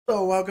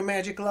Hello, welcome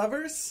Magic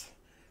lovers.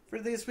 For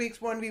this week's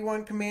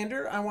 1v1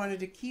 Commander, I wanted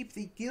to keep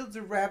the Guilds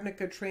of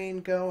Ravnica train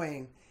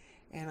going.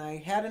 And I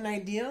had an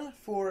idea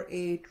for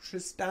a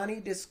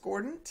Trostani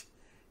Discordant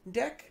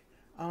deck.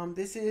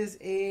 This is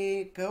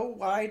a go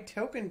wide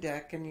token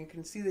deck, and you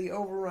can see the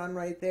overrun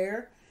right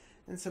there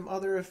and some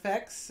other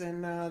effects.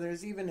 And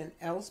there's even an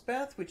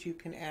Elspeth, which you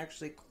can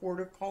actually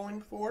quarter calling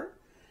for.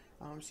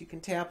 So you can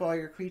tap all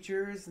your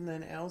creatures and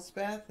then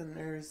Elspeth, and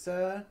there's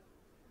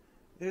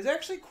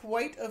actually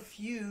quite a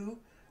few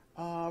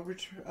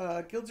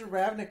Guilds of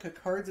Ravnica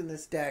cards in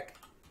this deck.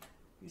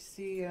 You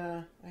see,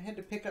 I had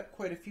to pick up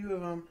quite a few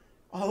of them.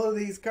 All of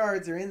these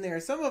cards are in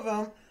there. Some of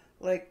them,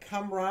 like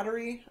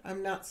Camaraderie,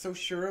 I'm not so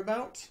sure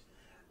about.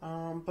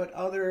 But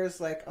others,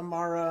 like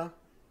Amara,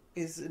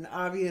 is an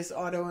obvious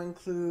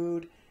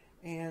auto-include.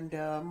 And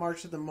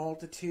March of the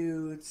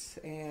Multitudes,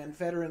 and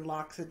Veteran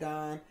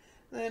Loxodon.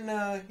 Then,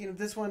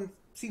 this one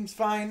seems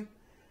fine.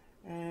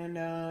 And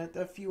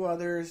a few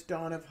others,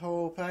 Dawn of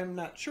Hope, I'm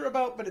not sure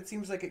about, but it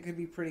seems like it could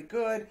be pretty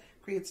good.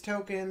 Creates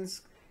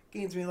tokens,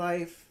 gains me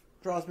life,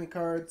 draws me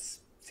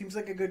cards. Seems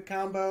like a good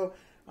combo.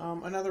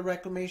 Another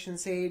Reclamation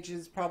Sage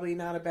is probably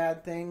not a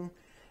bad thing.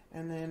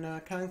 And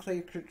then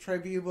Conclave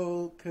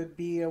Tribunal could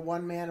be a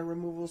one-mana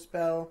removal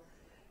spell.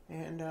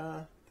 And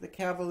the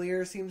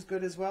Cavalier seems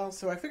good as well.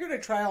 So I figured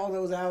I'd try all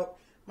those out.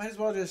 Might as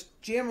well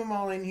just jam them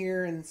all in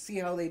here and see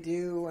how they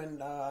do.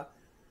 And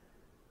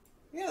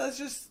yeah, let's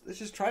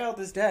just try out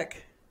this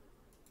deck.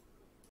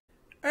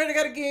 Alright, I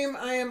got a game.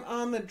 I am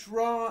on the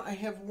draw. I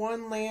have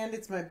one land.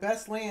 It's my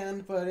best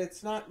land, but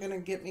it's not going to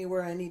get me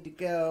where I need to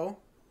go.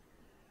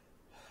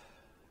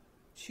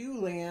 Two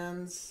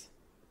lands.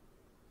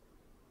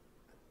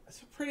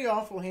 That's a pretty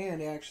awful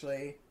hand,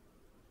 actually.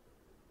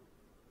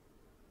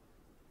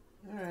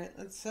 Alright,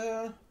 let's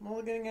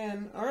mulligan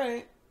again.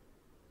 Alright.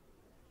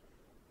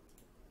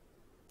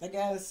 I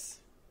guess.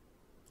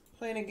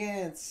 Playing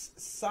against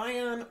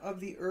Scion of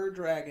the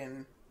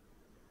Ur-Dragon.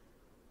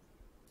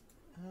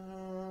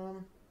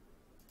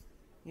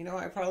 You know,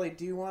 I probably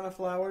do want a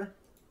flower.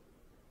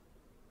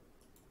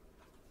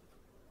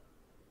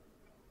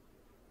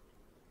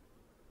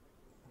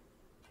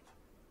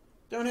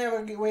 Don't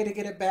have a way to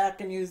get it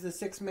back and use the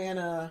 6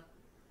 mana,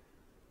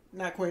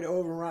 not quite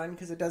overrun,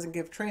 because it doesn't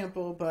give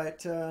trample, but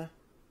that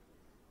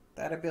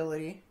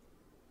ability.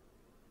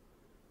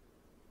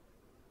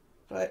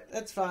 But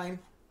that's fine.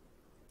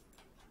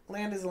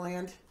 Land is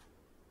land.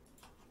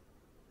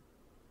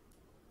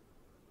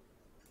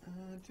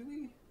 Do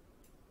we?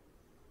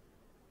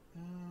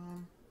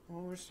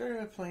 Well, we're starting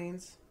with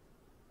plains.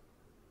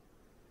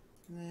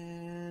 And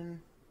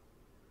then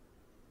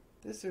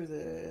this or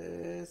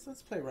this.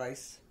 Let's play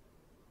rice.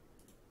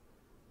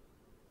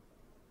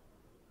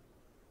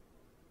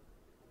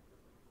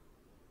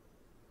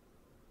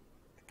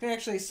 I can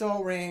actually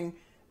Soul Ring,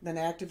 then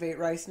activate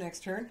rice next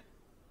turn.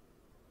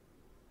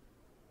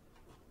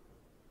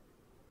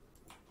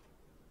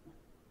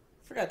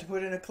 Forgot to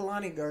put in a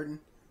Kalani Garden.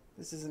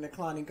 This isn't a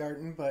Kalani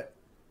Garden, but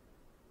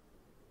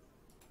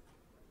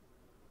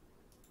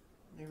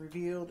they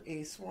revealed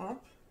a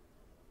swamp.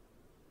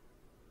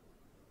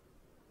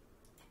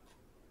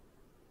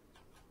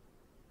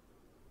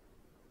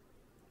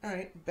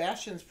 Alright,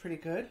 Bastion's pretty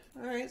good.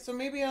 Alright, so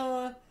maybe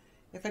I'll,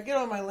 if I get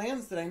all my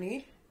lands that I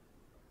need.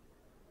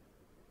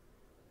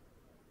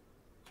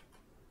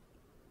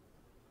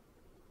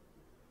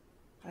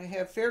 I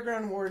have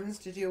Fairground Wardens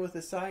to deal with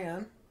the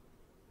Scion.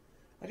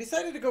 I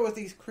decided to go with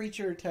these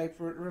creature type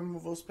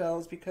removal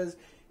spells because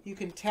you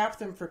can tap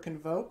them for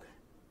Convoke.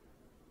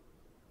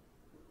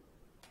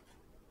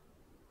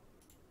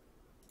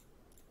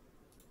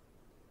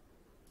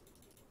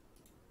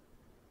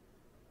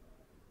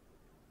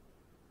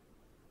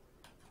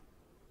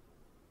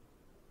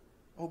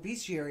 Oh,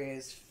 Bestiary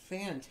is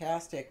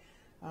fantastic.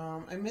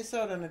 I miss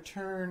out on a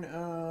turn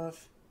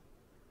of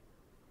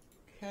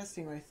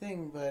casting my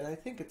thing, but I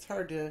think it's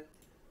hard to...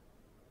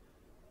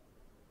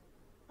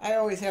 I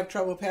always have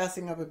trouble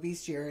passing up a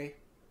Bestiary.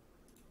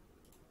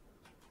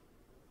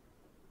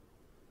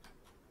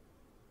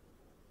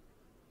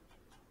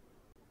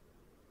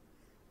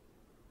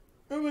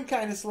 Moving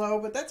kind of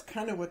slow, but that's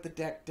kind of what the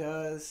deck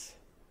does.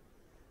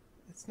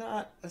 It's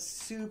not a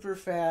super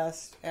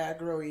fast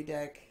aggro-y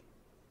deck.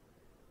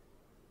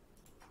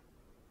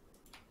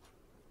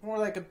 More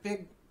like a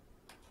big...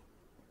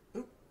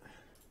 Oop.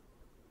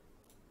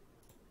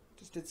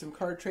 Just did some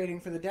card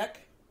trading for the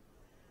deck.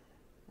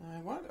 I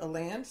want a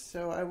land,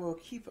 so I will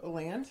keep a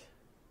land.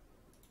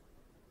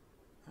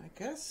 I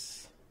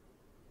guess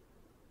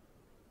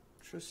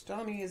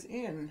Trostani is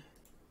in.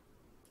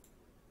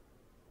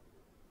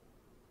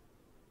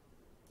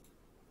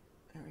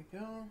 There we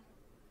go.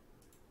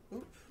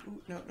 Oop,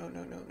 oop, no.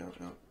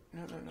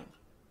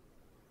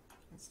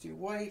 Let's do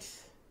white,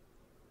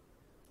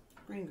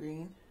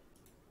 green.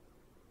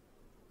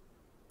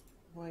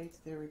 White,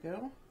 there we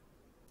go.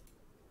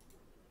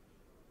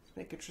 Let's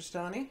make a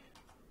Trostani.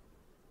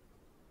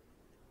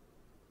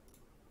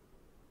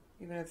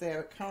 Even if they have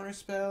a counter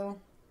spell,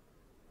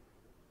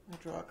 I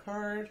draw a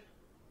card.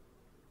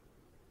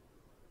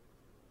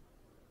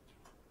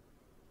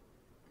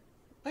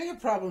 I have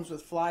problems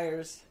with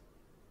flyers.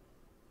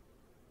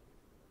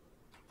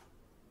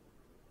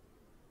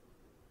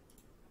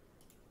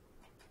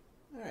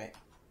 Alright,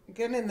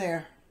 get in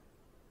there.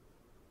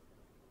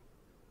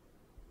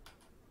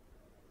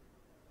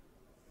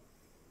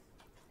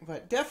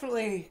 But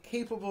definitely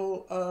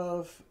capable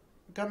of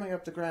gumming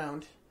up the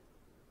ground.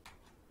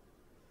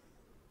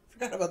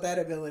 Forgot about that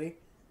ability.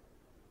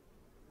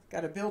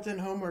 Got a built-in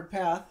homeward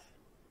path.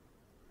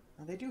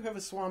 Now, they do have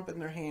a swamp in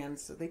their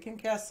hands, so they can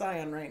cast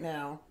Scion right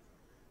now.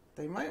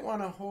 They might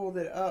want to hold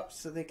it up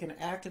so they can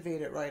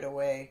activate it right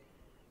away.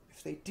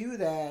 If they do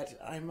that,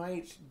 I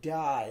might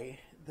die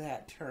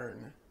that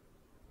turn.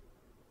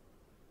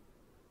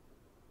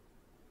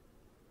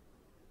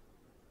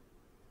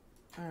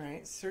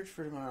 Alright, search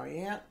for tomorrow.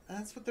 Yeah,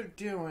 that's what they're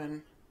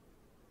doing.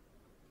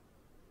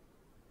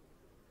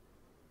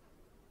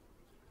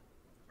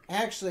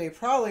 Actually,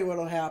 probably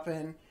what'll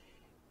happen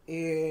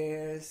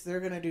is they're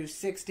going to do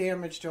 6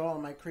 damage to all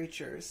of my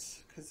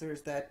creatures. Because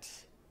there's that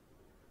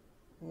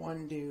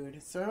one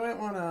dude. So I might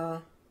want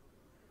to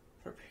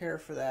prepare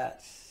for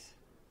that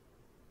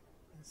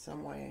in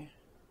some way.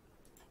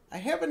 I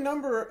have a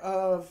number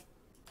of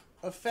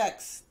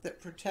effects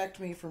that protect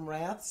me from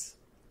wraths.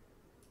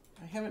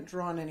 I haven't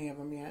drawn any of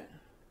them yet.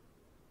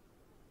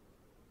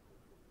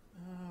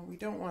 We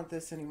don't want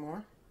this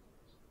anymore.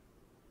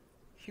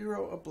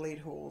 Hero a blade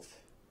hold.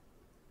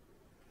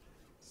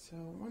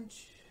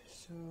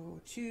 So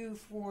 2,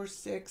 4,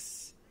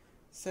 6,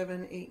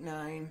 7, 8,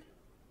 9.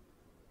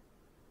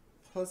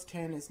 Plus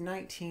 10 is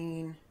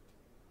 19.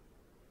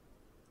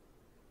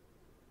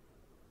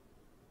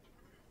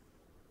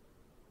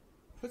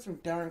 Puts them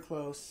darn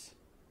close.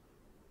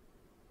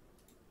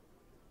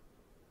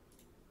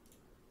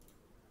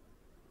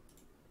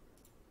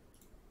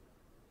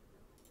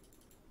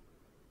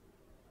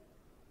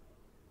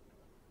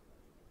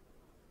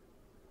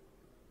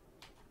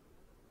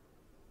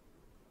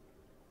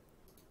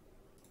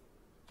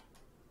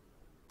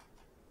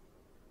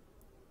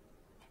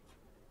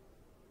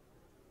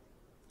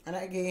 And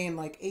I gain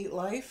like 8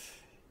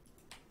 life.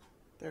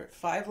 They're at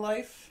 5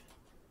 life.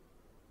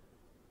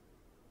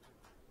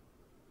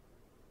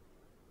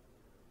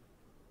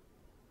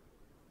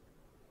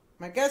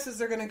 My guess is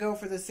they're going to go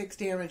for the 6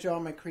 damage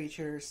on my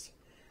creatures.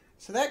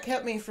 So that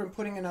kept me from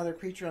putting another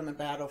creature on the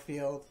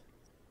battlefield.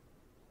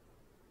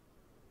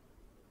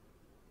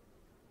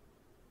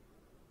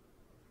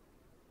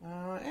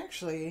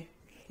 Actually,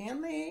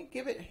 can they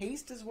give it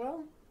haste as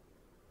well?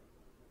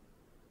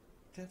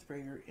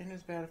 Deathbreaker in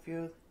his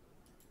battlefield.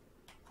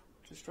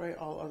 Destroy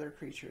all other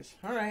creatures.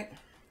 Alright.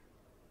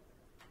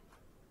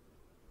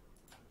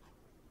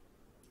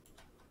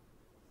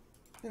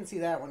 Didn't see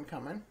that one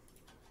coming.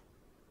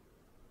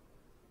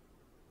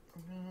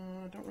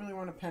 Don't really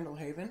want a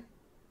Pendlehaven.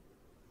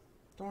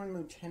 Thorn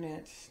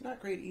Lieutenant. Not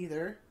great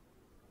either.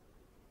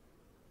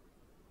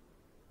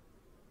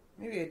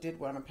 Maybe I did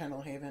want a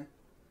Pendlehaven.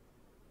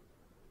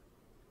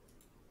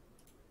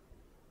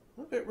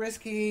 A little bit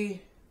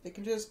risky. They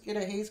can just get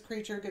a haste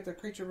creature, get the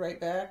creature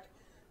right back.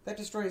 That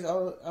destroys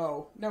all...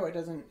 Oh, no, it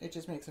doesn't. It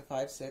just makes a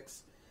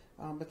 5/6.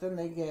 But then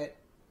they get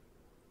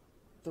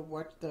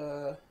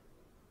the...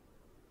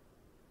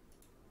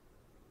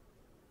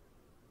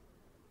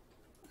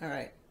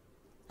 Alright.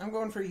 I'm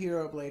going for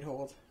Hero Blade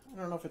Hold. I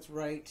don't know if it's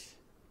right.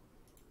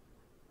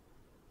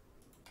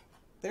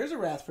 There's a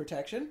Wrath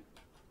Protection.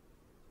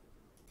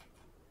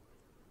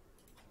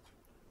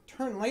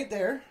 Turn late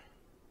there.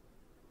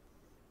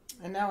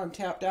 And now I'm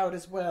tapped out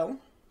as well.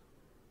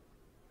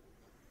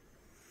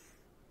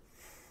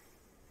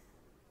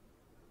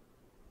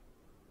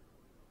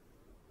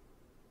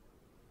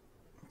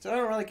 So I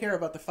don't really care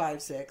about the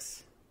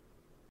 5/6.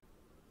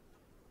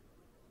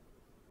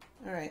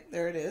 Alright,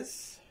 there it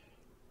is.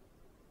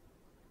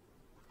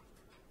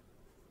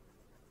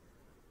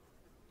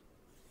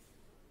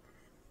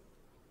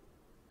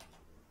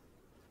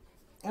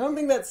 I don't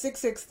think that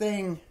 6/6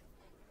 thing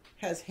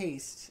has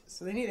haste,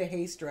 so they need a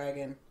haste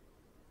dragon.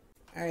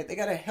 Alright, they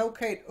got a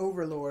Hellkite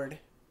Overlord.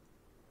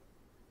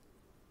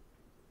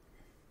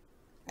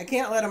 I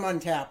can't let them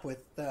untap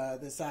with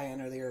the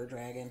Scion or the Ur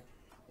Dragon.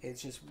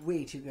 It's just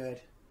way too good.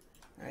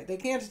 Alright, they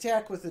can't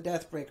attack with the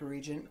Deathbreaker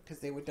Regent because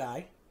they would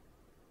die.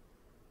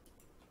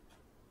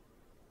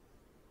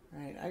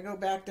 Alright, I go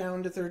back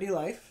down to 30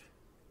 life.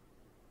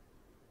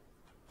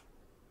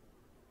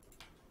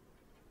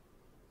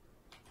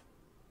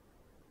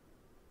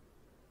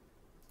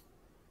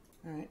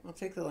 Alright, I'll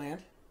take the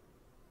land.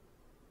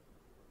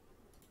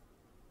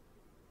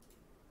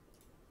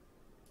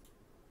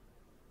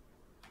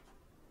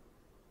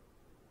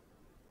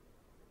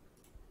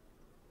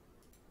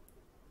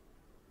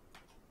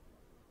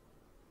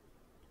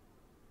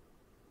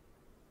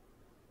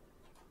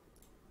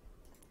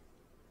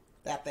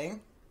 That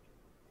thing.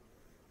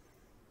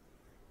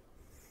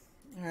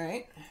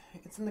 Alright,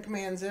 it's in the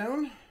command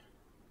zone,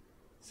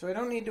 so I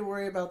don't need to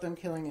worry about them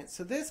killing it.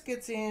 So this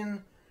gets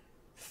in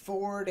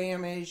 4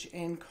 damage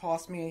and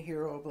costs me a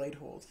Hero Blade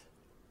Hold.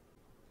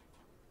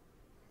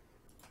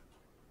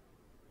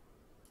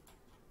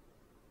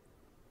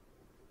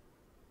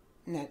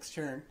 Next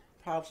turn.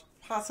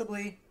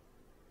 Possibly.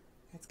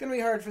 It's going to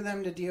be hard for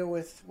them to deal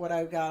with what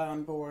I've got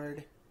on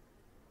board.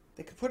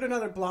 They could put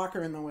another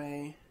blocker in the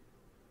way.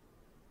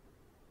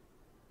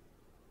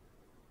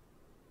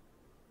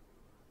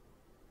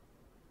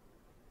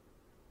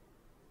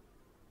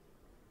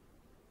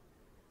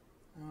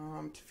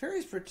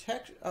 Teferi's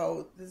protection.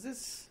 Oh, does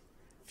this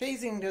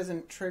phasing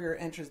doesn't trigger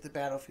enters the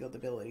battlefield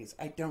abilities?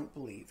 I don't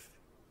believe.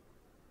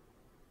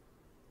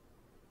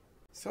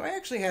 So I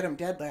actually had him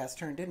dead last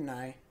turn, didn't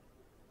I?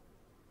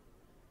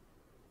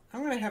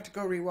 I'm gonna have to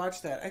go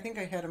rewatch that. I think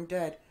I had him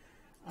dead.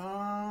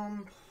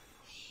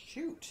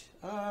 Shoot.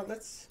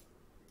 Let's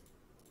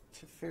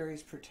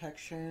Teferi's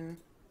protection.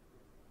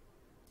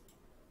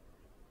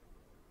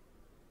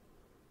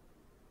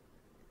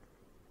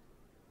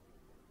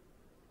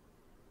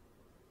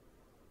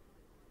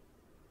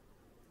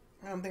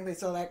 I don't think they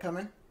saw that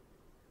coming.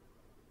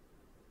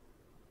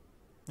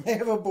 I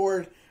have a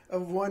board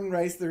of 1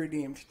 Rice the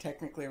Redeemed,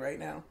 technically, right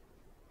now.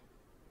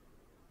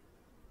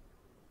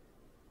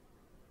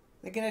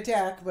 They can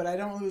attack, but I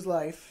don't lose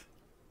life.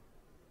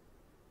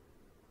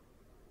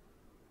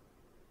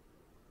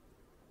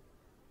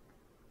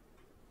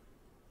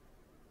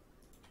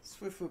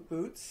 Swiftfoot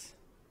Boots.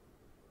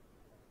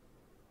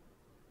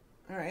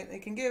 Alright, they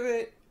can give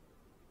it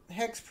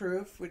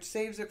Hexproof, which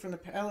saves it from the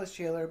Palace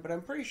Jailer, but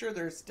I'm pretty sure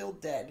they're still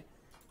dead.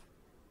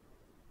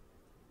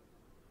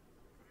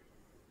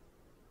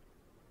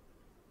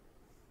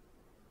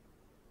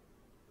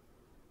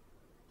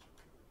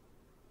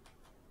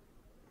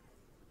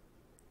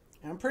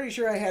 I'm pretty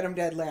sure I had him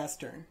dead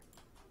last turn.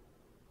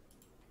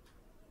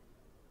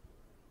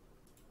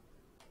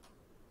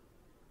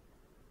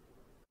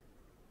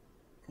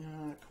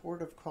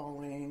 Court of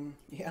Calling.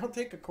 Yeah, I'll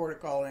take a Court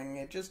of Calling.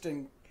 It just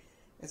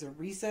as a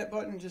reset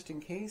button, just in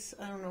case.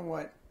 I don't know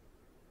what.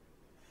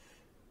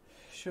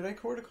 Should I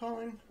Court of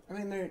Calling? I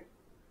mean,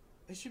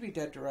 they should be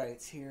dead to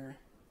rights here.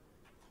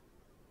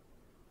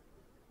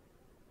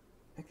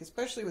 Like,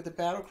 especially with the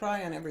battle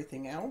cry on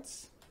everything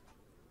else.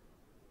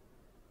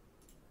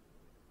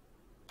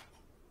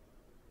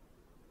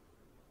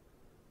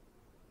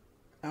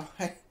 Oh,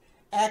 I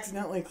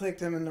accidentally clicked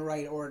them in the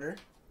right order.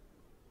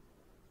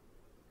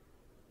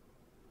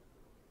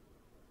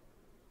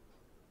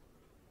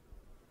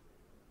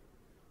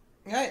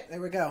 Alright,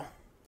 there we go.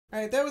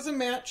 Alright, that was a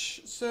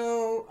match,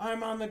 so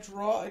I'm on the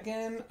draw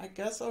again. I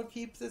guess I'll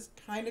keep this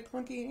kind of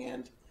clunky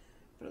hand,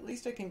 but at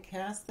least I can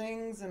cast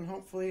things, and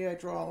hopefully I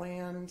draw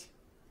land.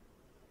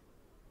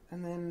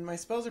 And then my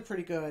spells are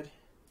pretty good.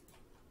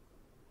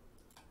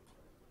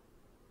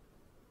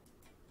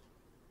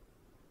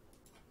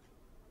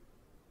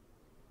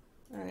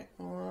 Alright,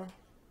 well,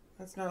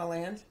 that's not a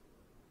land.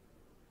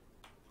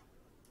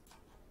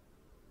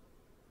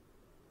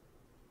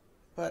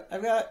 But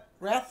I've got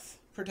Wrath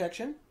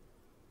protection.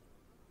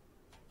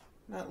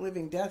 Not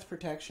Living Death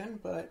protection,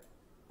 but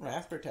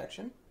Wrath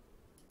protection.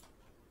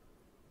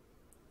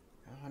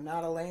 Oh,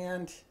 not a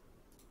land.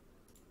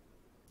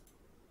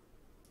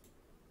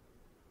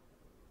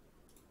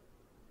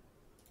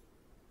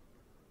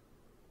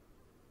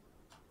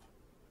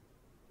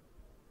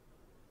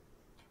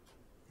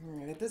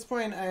 Alright, at this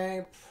point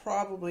I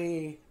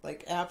probably,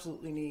 like,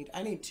 absolutely need...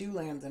 I need 2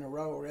 lands in a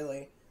row,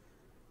 really.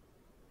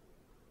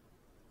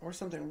 Or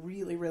something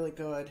really, really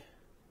good.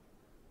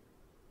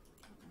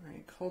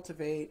 Alright,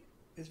 Cultivate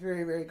is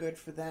very, very good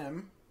for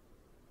them.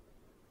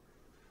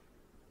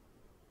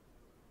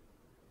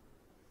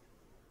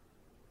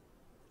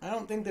 I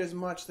don't think there's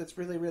much that's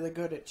really, really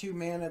good at 2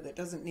 mana that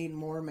doesn't need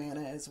more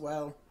mana as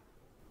well.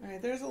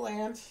 Alright, there's a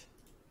land.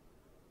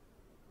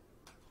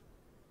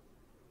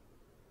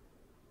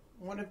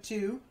 1 of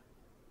 2.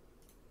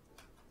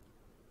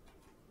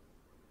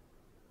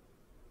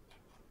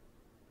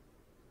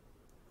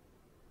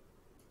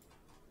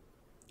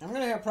 I'm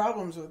going to have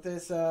problems with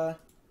this,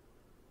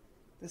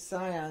 this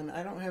Scion.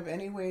 I don't have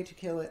any way to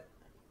kill it.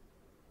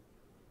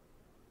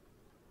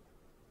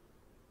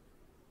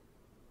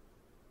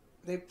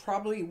 They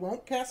probably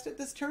won't cast it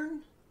this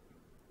turn,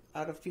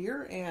 out of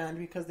fear, and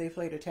because they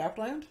played a tapped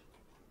land.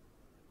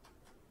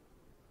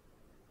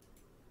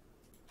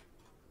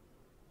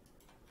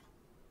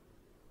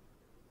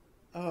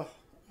 Oh,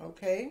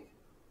 okay.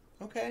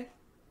 Okay.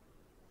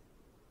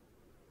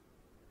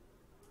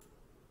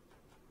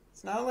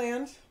 It's not a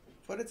land,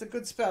 but it's a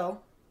good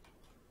spell.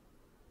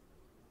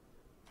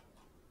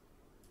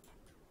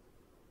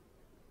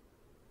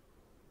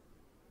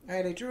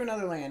 Alright, I drew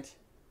another land.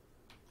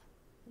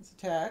 Let's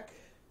attack.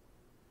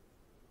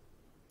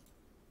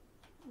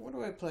 What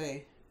do I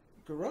play?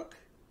 Garruk?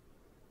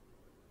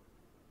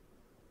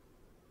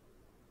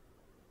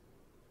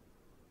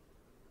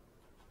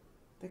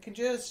 They can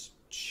just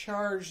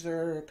charge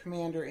their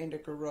commander into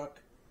Garruk.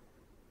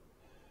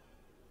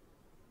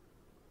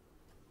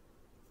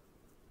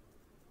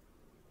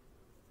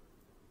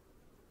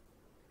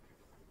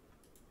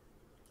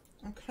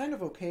 I'm kind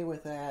of okay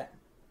with that.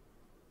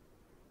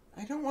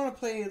 I don't want to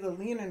play the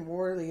Leonin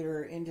War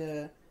Leader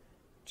into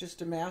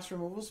just a mass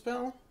removal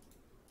spell.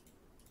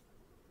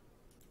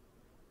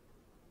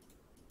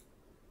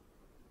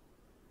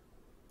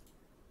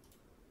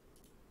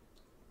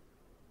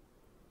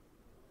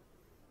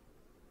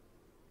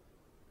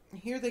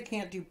 here they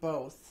can't do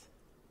both.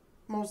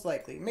 Most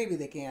likely. Maybe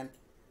they can.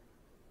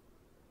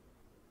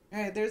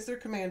 Alright, there's their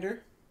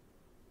commander.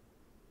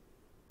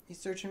 He's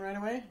searching right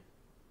away.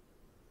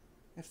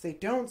 If they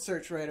don't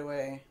search right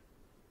away,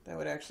 that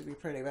would actually be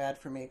pretty bad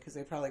for me, because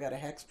they probably got a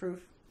hexproof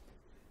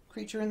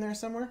creature in there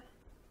somewhere.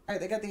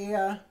 Alright, they got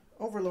the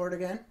Overlord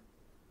again.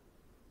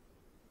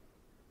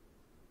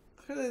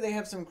 Clearly they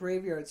have some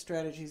graveyard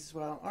strategies as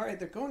well. Alright,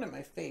 they're going at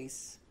my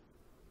face.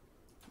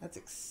 That's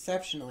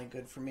exceptionally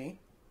good for me.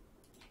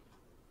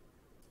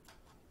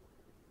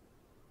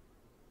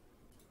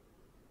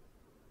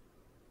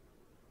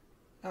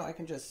 Oh, I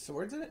can just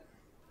swords it?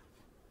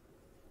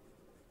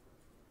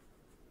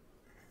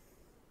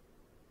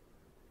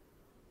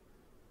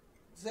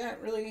 Does that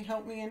really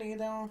help me any,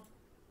 though?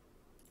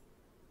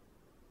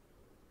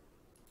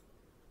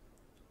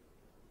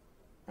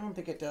 I don't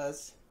think it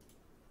does.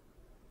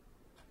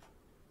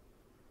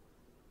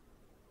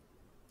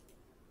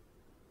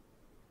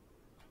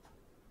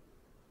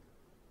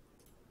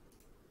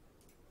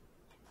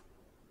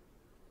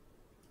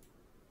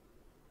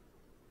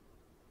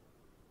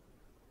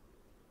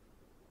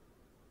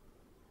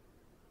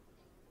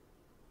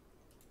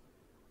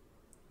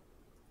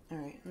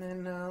 Alright,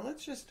 and then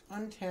let's just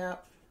untap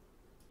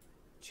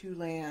 2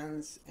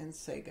 lands and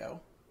say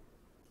go.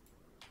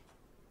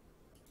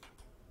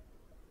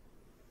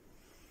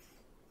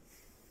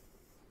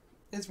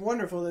 It's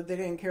wonderful that they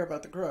didn't care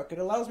about the Grook. It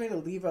allows me to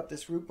leave up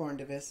this Rootborn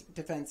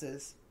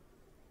defenses.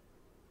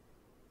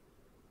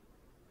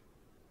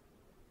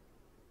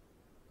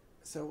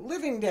 So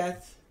Living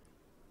Death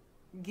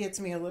gets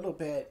me a little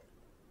bit,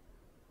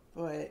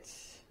 but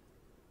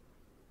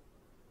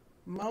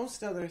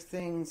most other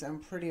things I'm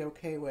pretty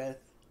okay with.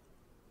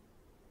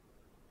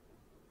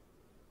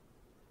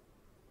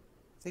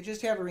 If they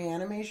just have a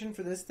reanimation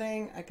for this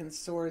thing, I can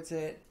swords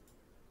it.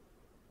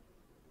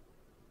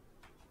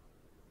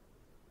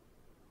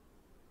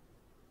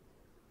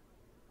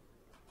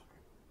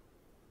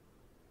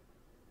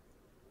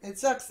 It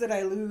sucks that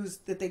I lose,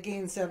 that they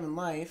gain 7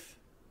 life.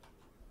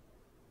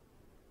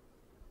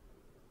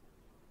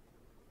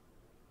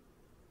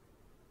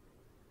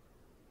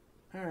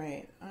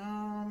 Alright,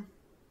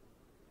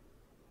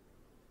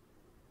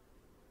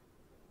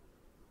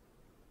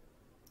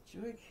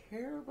 do I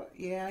care about...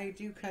 Yeah, I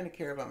do kind of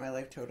care about my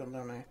life totem,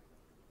 don't I?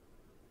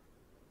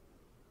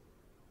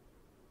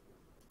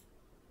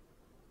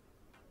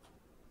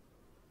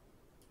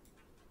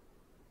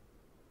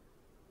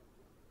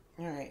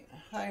 Alright,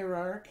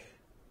 Hierarch.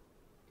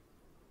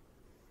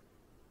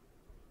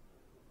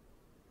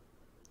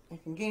 I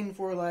can gain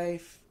 4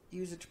 life,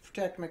 use it to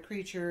protect my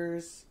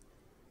creatures.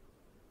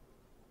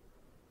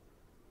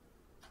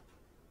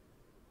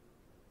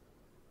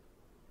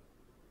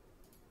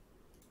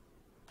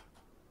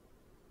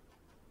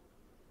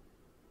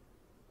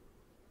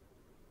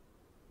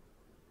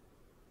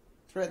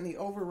 Threaten the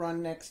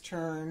overrun next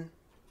turn.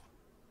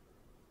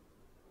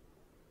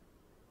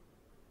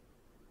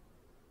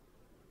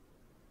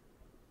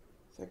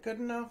 Is that good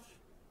enough?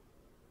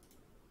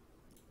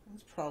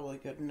 That's probably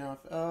good enough.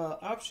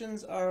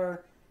 Options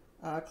are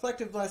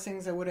Collective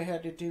Blessings I would have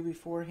had to do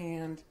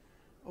beforehand.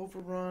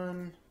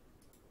 Overrun.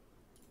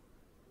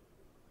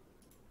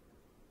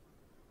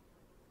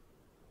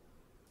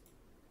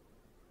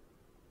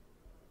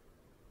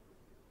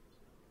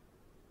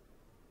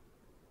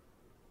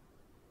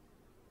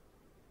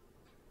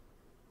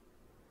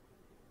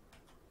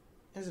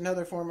 There's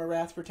another form of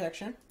Wrath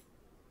Protection.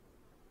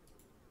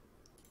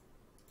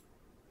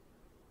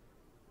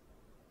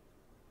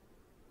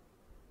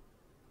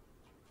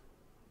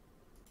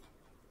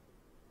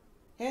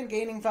 And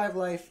gaining 5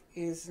 life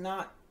is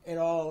not at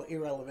all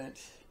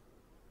irrelevant.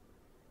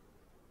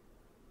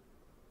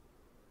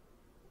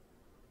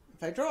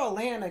 If I draw a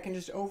land, I can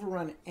just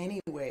overrun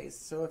anyways.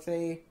 So if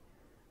they...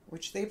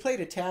 Which they played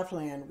a tap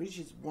land, which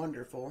is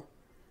wonderful.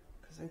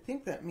 Because I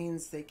think that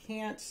means they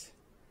can't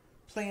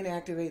play and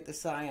activate the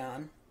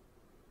Scion.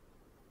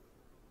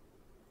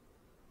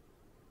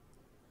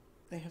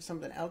 They have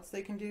something else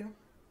they can do.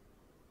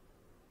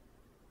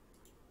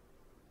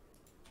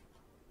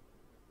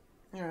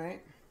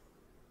 Alright.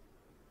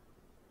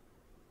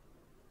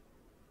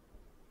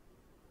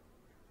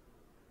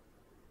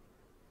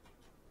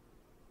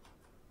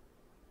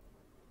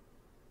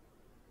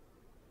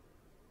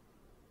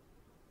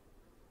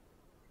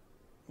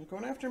 They're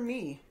going after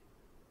me.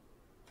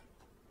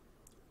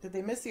 Did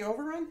they miss the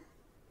overrun?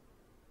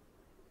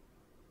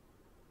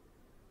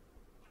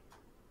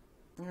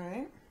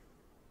 Alright.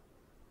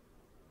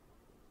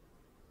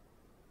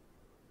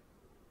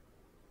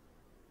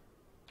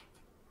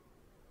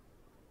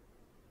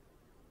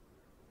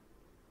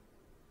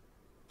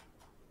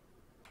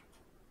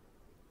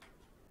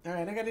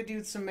 Alright, I gotta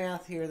do some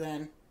math here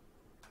then.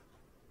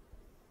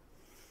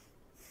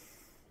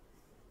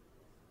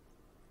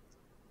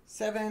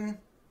 Seven,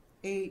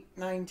 8,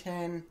 9,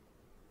 10,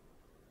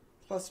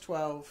 plus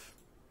 12.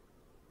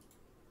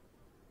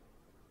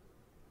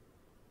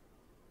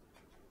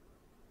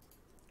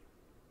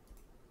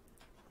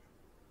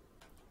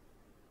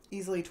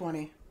 Easily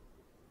 20.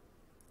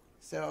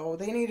 So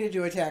they needed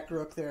to attack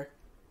Rook there.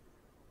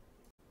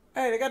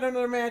 Alright, I got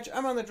another match.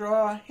 I'm on the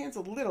draw. Hand's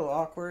a little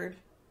awkward,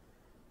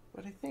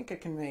 but I think I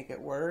can make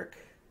it work.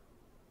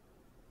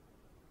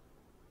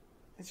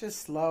 It's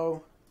just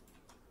slow.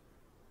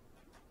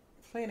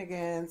 Playing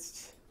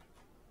against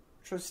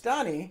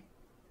Trostani.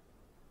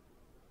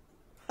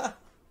 Ha!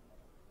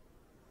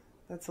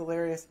 That's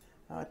hilarious.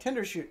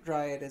 Tendershoot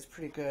Dryad is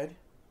pretty good.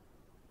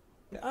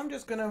 I'm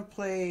just going to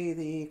play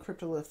the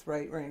Cryptolith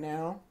right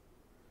now.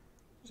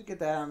 Just get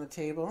that on the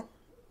table.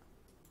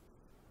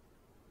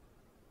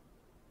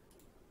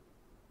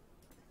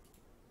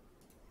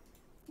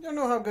 Don't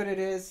know how good it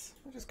is.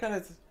 I just kind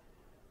of...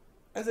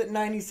 I was at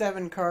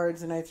 97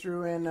 cards and I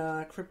threw in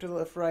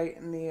Cryptolith Right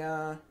in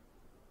the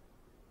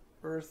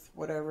Earth,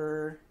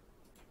 whatever.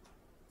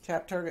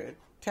 Tap target,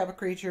 tap a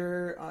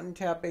creature,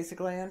 untap basic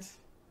land.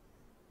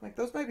 Like,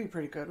 those might be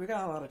pretty good. We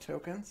got a lot of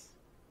tokens.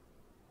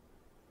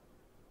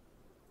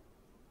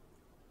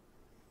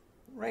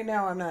 Right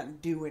now I'm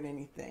not doing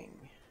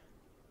anything.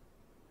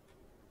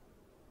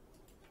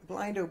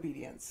 Blind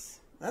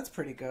Obedience. That's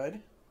pretty good.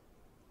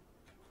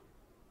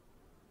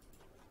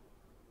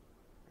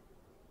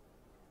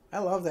 I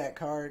love that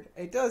card.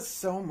 It does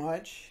so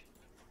much.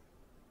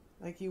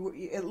 Like,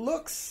 it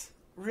looks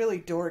really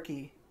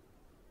dorky.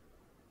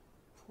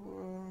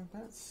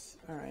 That's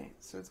alright.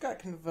 So it's got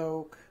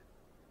Convoke.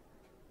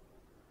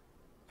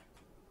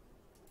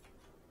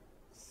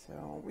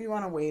 So we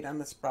want to wait on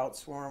the Sprout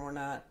Swarm. We're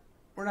not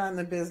in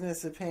the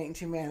business of paying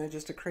 2 mana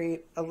just to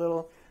create a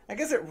little. I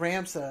guess it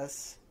ramps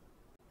us.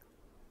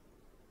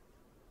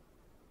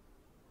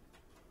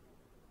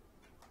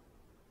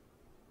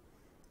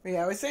 But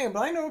yeah, I was saying,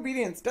 Blind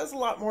Obedience does a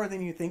lot more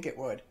than you think it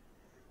would.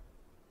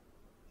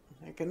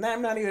 Like, and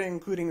I'm not even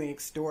including the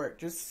Extort.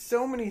 Just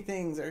so many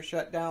things are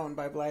shut down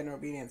by Blind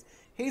Obedience.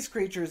 Haste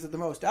creatures are the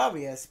most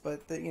obvious,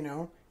 but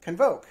the,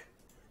 Convoke.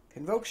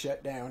 Convoke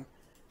shut down.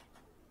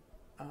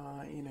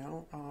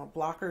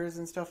 Blockers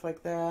and stuff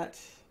like that.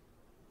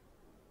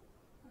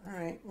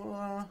 Alright,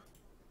 we'll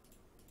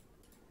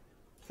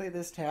play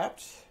this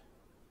tapped.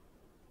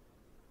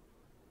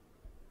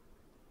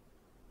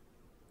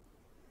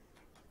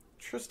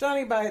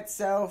 Trostani by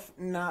itself,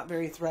 not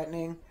very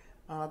threatening.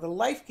 The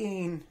life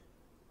gain,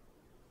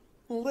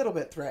 a little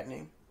bit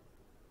threatening.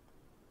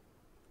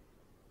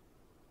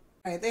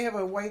 Alright, they have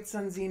a White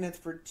Sun Zenith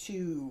for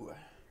 2.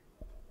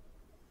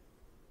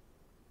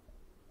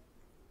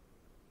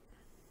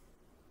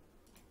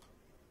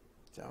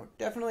 So,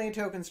 definitely a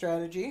token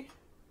strategy.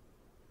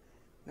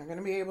 They're going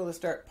to be able to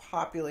start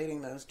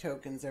populating those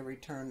tokens every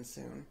turn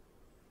soon.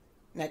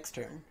 Next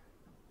turn.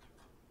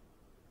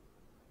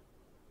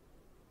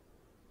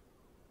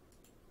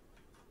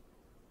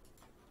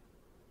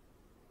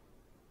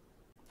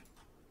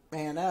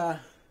 Man,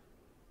 that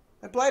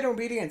Blind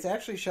Obedience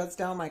actually shuts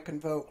down my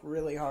Convoke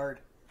really hard.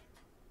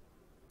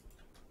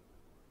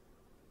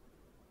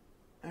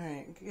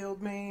 Alright,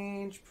 Guild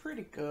Mage,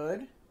 pretty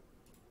good.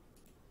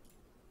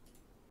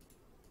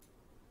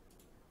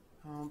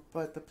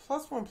 But the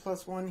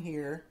 +1/+1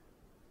 here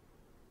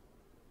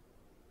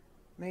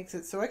makes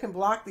it so I can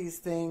block these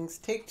things,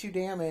 take 2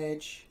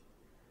 damage,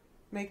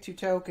 make 2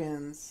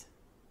 tokens.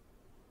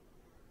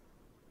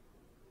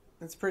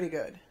 That's pretty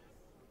good.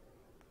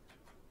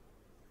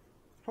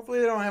 Hopefully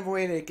they don't have a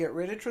way to get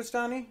rid of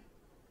Trostani.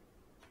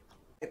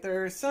 If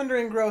they're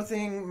Sundering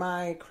Growthing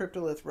my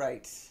Cryptolith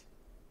Right.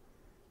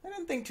 I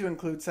didn't think to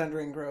include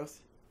Sundering Growth.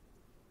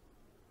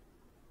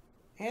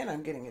 And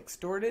I'm getting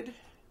extorted.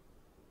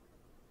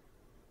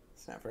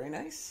 It's not very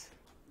nice.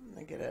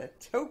 I get a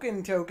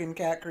token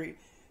cat creep.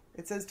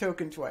 It says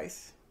token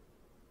twice.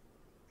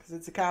 Because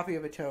it's a copy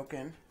of a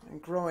token.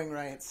 And Growing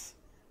Rights.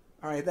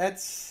 Alright,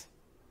 that's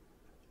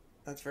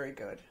very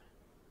good.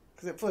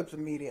 Because it flips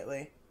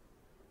immediately.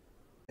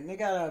 And they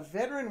got a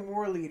Veteran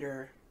War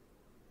Leader.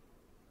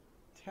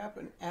 Tap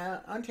an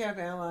untap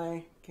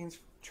ally. Gains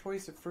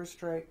choice of first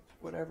strike.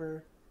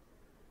 Whatever.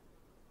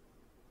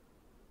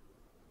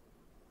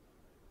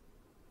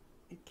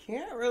 You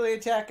can't really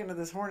attack into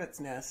this Hornet's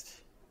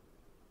Nest.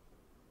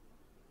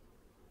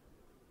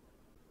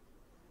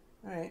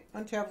 Alright,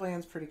 untap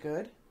land's pretty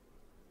good.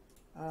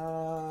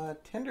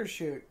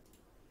 Tendershoot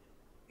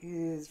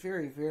is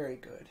very, very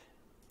good.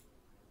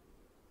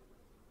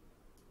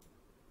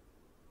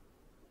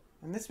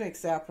 And this makes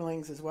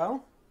saplings as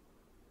well.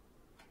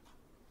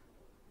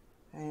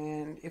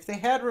 And if they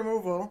had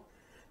removal,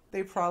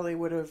 they probably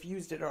would have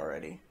used it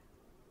already.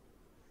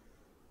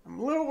 I'm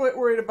a little bit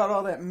worried about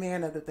all that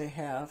mana that they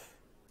have.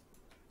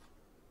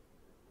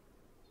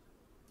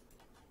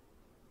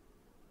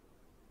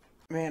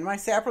 Man, my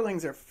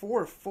saplings are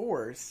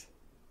 4/4s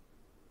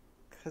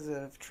because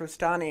of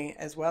Trostani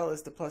as well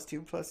as the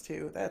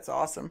 +2/+2. That's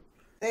awesome.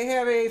 They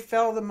have a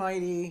Fell the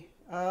Mighty.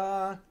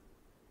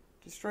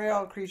 Destroy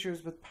all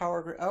creatures with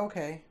power.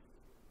 Okay.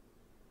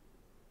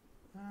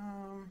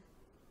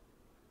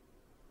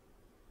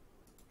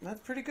 That's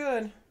pretty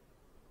good.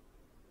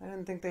 I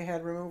didn't think they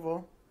had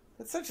removal.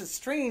 That's such a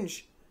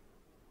strange...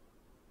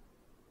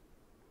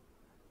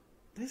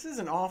 This is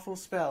an awful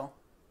spell.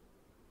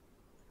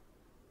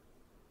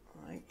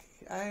 Like,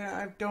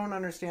 I don't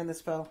understand this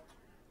spell.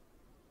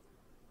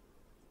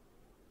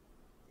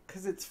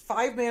 Because it's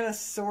 5 mana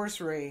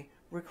sorcery.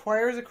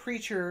 Requires a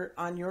creature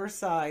on your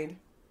side.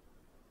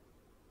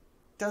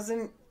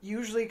 Doesn't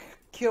usually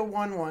kill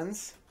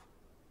 1/1s.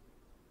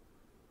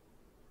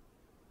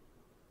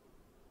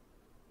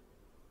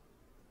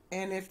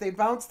 And if they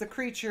bounce the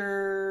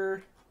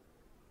creature,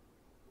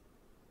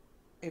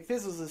 it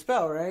fizzles the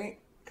spell, right?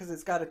 Because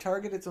it's got a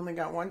target, it's only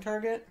got one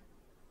target.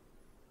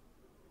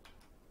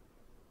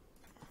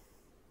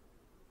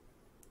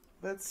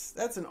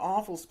 That's an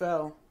awful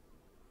spell.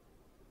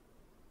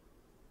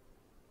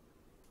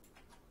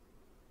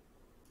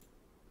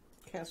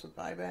 Cast with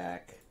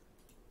buyback.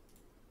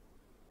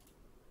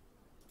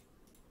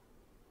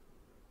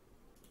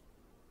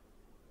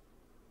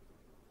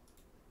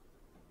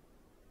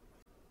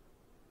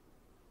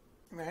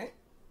 Right.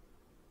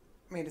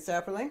 Made a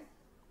sapperling.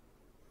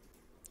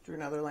 Drew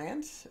another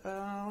land.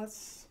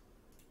 Let's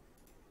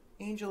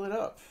angel it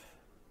up.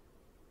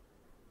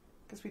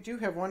 Because we do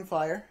have one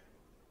flyer.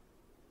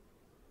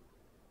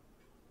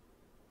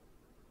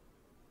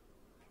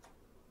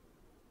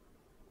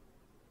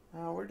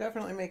 We're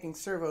definitely making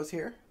servos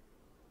here.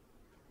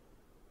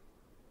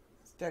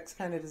 This deck's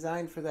kind of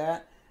designed for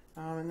that.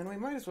 And then we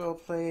might as well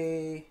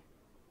play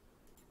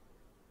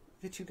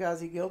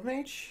Vitu-Ghazi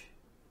Guildmage.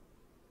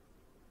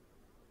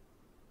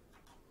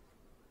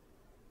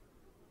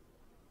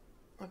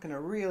 Looking to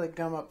really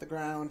gum up the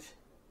ground.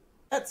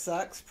 That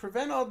sucks.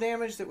 Prevent all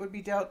damage that would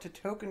be dealt to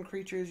token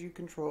creatures you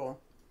control.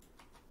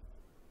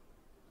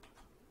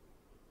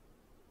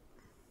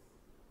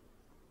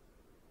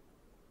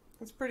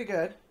 That's pretty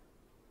good.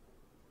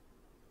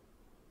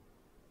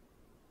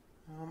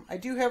 I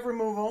do have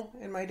removal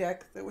in my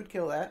deck that would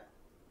kill that.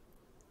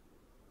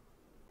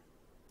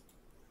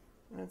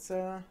 Let's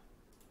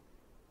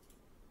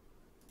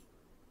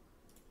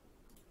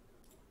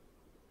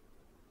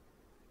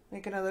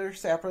make another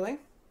sapperling.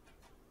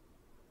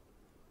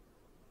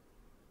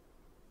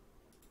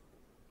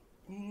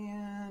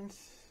 And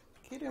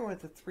get in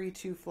with a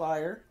 3/2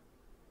 flyer.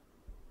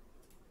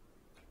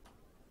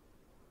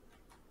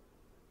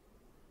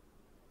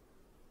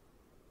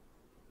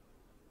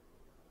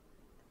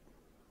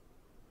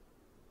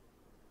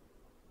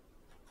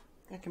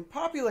 I can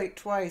populate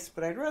twice,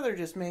 but I'd rather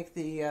just make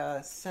the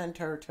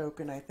centaur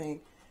token, I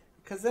think,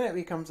 because then it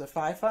becomes a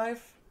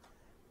 5/5.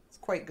 It's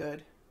quite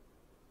good.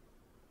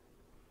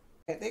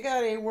 Okay, they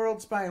got a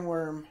World Spine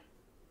Worm.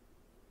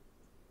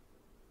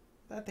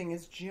 That thing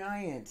is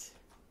giant.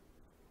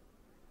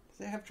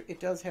 It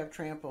does have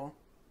trample.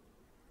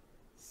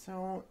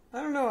 So,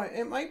 I don't know.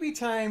 It might be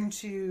time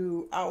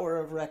to Hour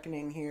of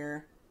Reckoning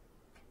here.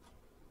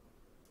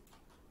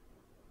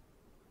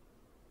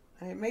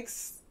 It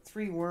makes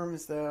 3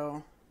 worms,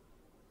 though.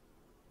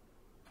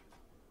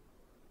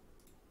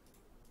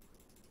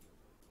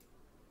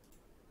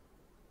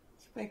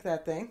 Let's make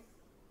that thing.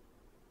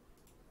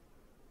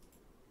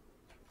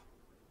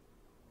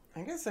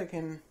 I guess I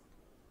can...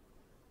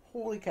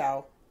 Holy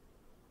cow.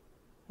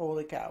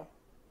 Holy cow.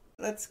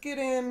 Let's get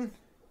in...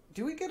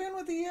 Do we get in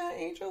with the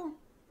angel?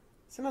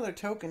 It's another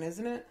token,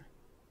 isn't it?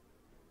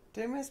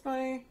 Did I miss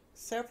my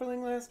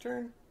sapperling last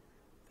turn?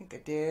 I think I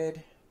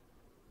did.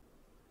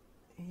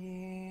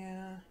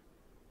 Yeah.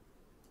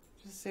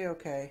 Just say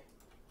okay.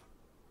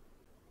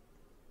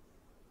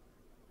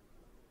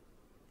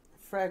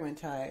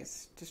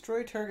 Fragmentize.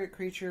 Destroy target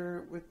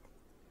creature with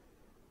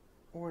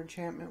or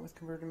enchantment with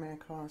converted mana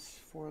cost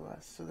 4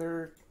 less. So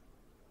they're...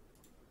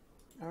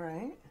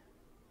 Alright.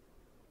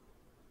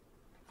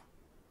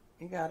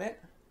 You got it.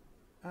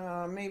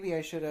 Maybe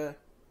I should have...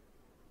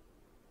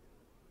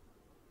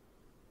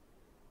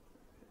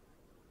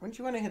 Wouldn't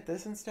you want to hit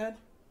this instead?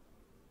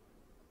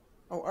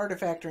 Oh,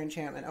 artifact or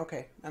enchantment.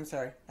 Okay, I'm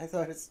sorry. I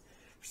thought it's...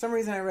 For some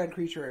reason I read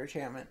creature or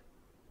enchantment.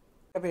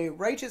 I have a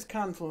Righteous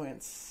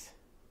Confluence.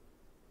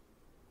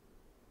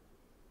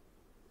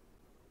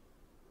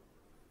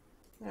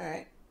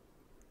 Alright.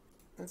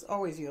 Let's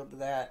always yield to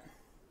that.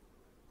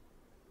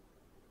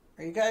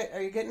 Are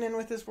you getting in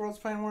with this World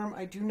Spine Worm?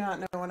 I do not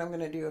know what I'm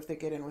going to do if they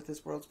get in with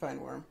this World Spine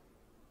Worm.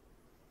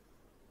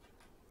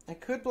 I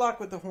could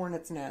block with the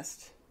Hornet's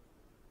Nest.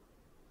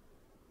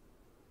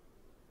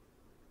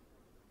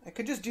 I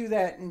could just do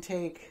that and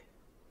take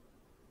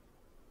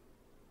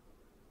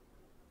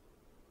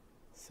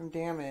some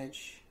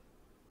damage.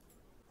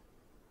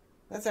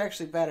 That's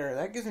actually better.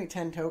 That gives me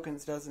 10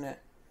 tokens, doesn't it?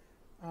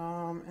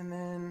 And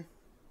then...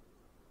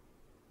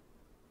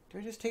 Do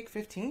I just take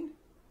 15?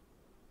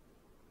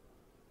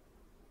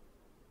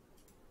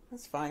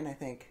 That's fine, I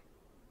think.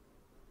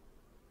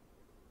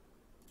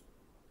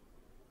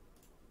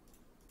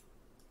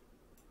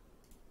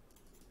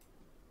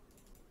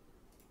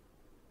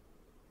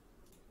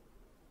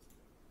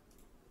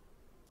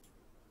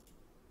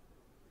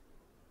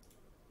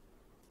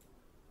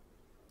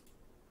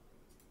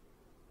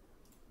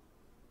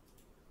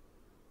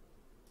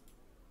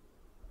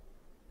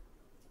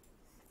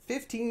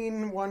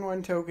 $15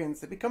 1/1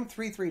 tokens that become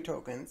 3/3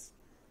 tokens.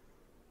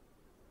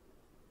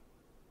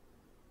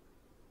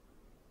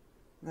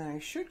 Then I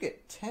should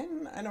get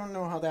 10. I don't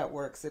know how that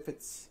works. If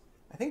it's...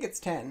 I think it's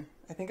 10.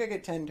 I think I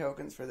get 10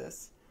 tokens for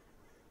this.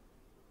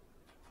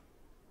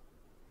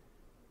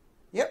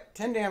 Yep,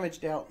 10 damage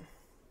dealt.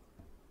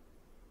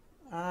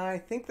 I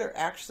think they're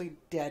actually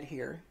dead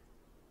here.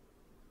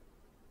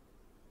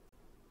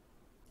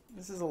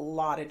 This is a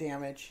lot of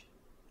damage.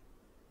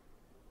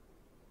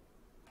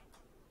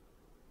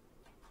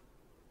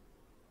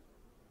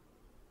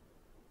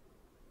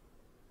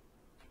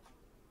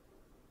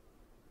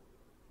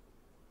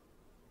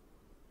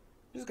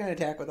 Just going to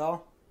attack with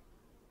all.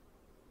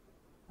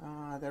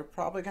 They're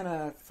probably going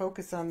to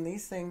focus on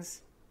these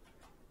things,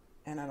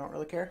 and I don't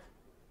really care.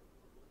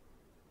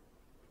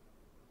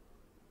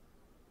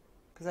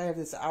 Because I have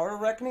this Hour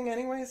Reckoning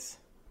anyways.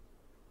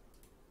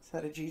 Is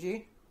that a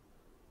GG?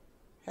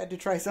 Had to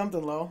try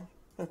something low.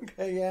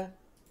 Okay, yeah.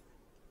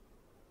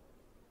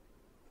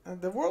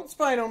 The World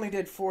Spine only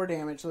did 4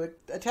 damage, so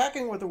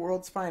attacking with the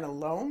World Spine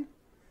alone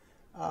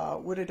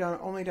would have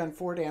only done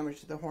 4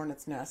 damage to the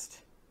Hornet's Nest.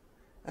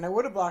 And I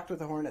would have blocked with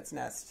the Hornet's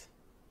Nest.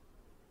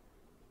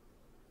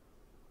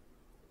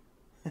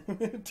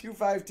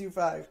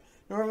 2-5-2-5.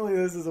 Normally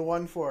this is a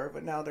 1-4,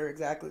 but now they're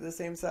exactly the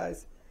same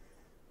size.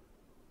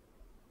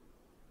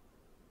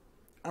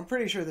 I'm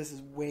pretty sure this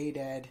is way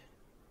dead.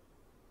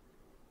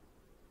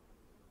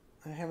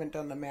 I haven't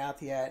done the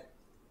math yet.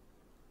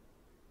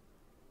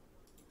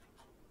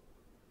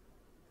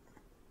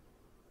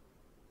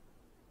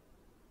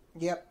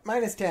 Yep,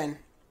 -10.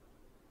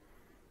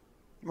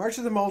 March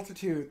of the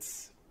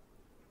Multitudes.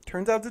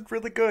 Turns out it's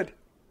really good.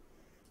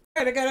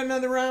 Alright, I got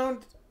another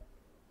round.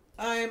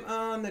 I'm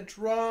on the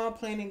draw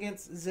playing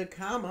against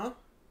Zakama.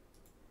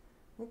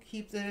 We'll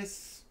keep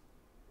this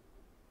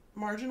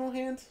marginal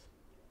hand.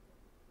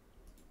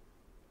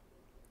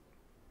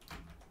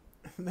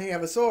 They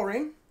have a Soul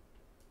Ring.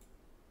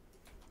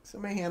 So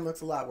my hand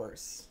looks a lot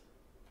worse.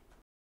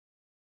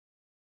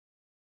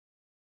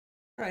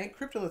 Alright,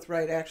 Cryptolith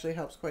Rite actually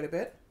helps quite a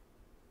bit.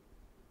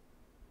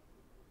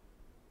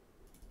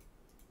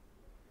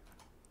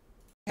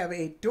 I have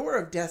a Door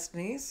of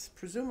Destinies,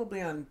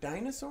 presumably on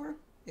Dinosaur?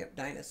 Yep,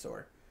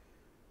 Dinosaur.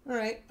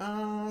 Alright,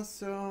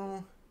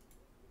 so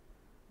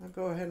I'll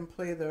go ahead and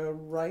play the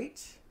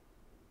right.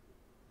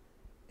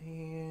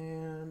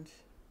 And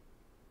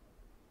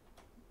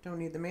don't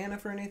need the mana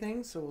for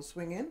anything, so we'll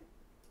swing in.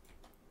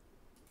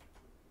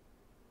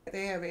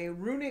 They have a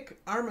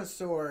Runic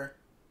Armasaur,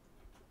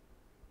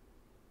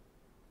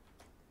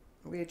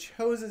 which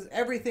hoses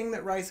everything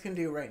that Rice can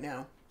do right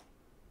now.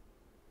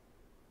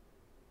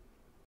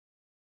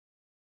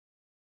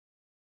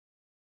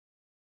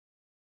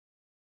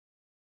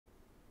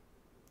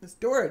 This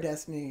Door of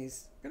Destiny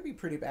is going to be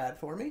pretty bad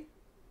for me.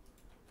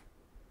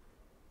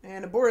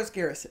 And a Boris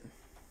Garrison.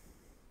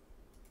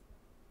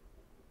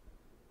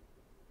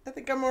 I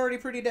think I'm already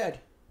pretty dead.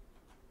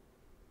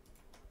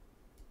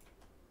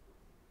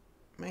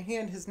 My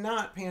hand has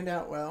not panned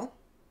out well.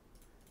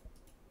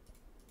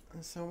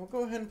 So we'll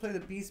go ahead and play the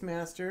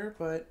Beastmaster,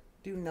 but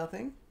do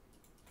nothing.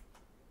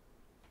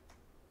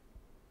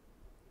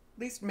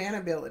 At least mana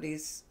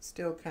abilities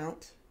still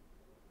count.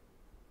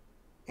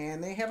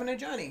 And they have an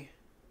Ajani.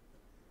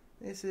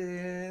 This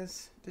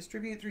is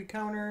distribute 3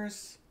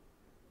 counters.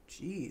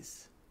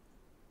 Jeez.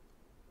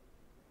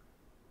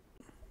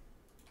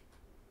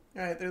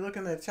 Alright, they're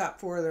looking at the top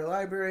 4 of their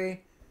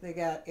library. They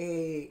got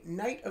a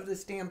Knight of the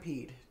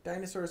Stampede.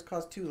 Dinosaurs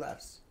cost 2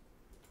 lefts.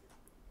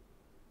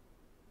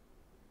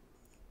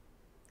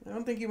 I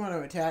don't think you want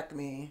to attack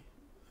me.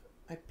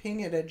 I ping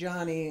it at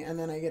Johnny, and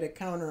then I get a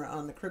counter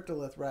on the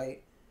Cryptolith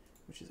Rite,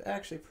 which is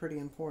actually pretty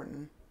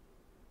important.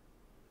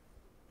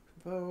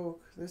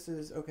 Provoke. This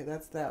is... okay,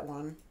 that's that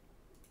one.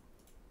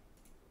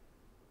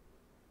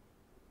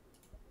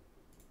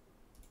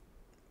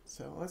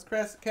 So let's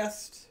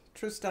cast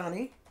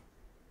Trostani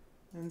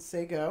and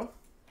say go.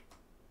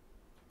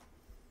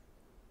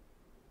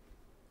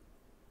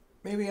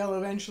 Maybe I'll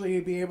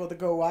eventually be able to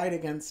go wide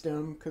against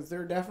them, because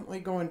they're definitely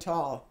going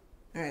tall.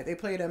 Alright, they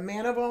played a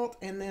Mana Vault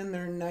and then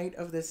their Knight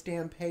of the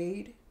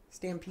Stampede.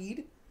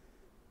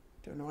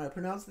 Don't know why I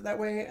pronounced it that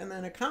way. And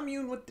then a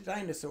Commune with the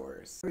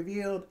Dinosaurs.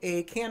 Revealed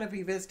a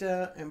Canopy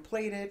Vista and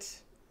played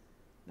it.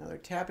 Now they're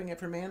tapping it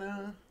for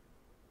mana.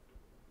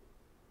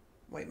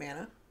 White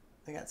mana.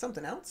 They got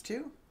something else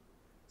too.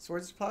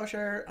 Swords to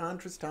Plowshare on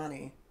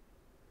Trostani.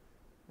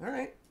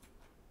 Alright.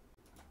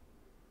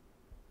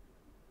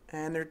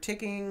 And they're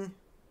ticking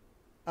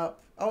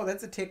up. Oh,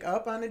 that's a tick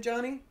up on a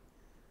Johnny.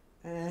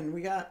 And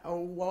we got a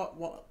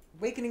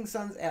Awakening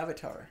Sun's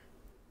Avatar.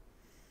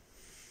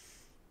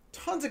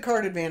 Tons of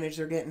card advantage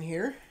they're getting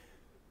here.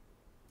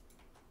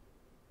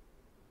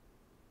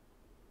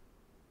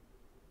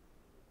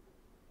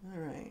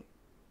 Alright.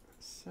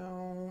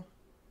 So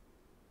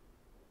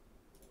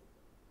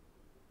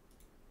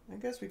I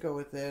guess we go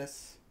with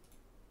this.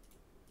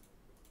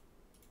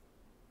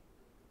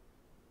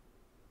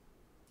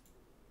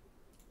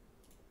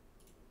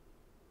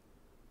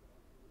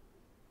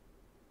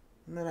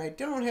 And then I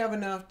don't have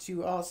enough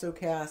to also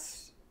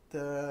cast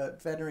the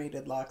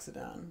Venerated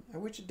Loxodon. I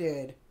wish it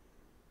did.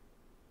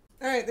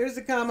 Alright, there's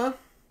the comma.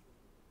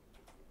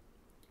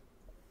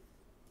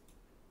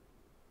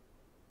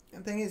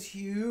 That thing is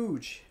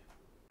huge.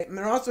 And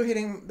they're also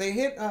hitting, they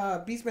hit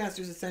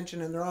Beastmaster's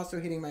Ascension, and they're also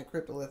hitting my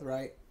Cryptolith,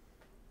 right?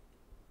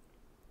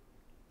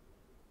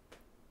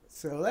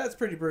 So that's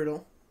pretty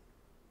brutal.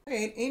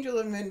 Alright, Angel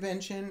of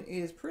Invention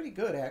is pretty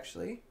good,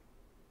 actually.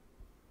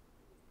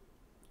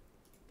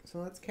 So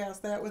let's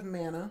cast that with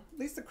mana. At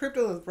least the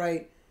Cryptolith,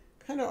 right,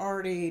 kind of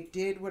already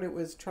did what it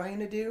was trying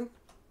to do.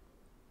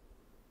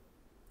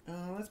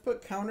 Let's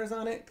put counters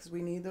on it, because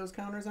we need those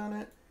counters on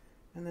it.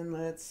 And then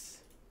let's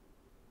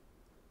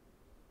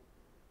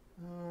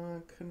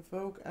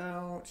convoke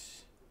out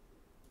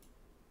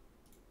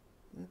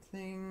that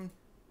thing,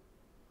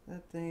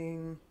 that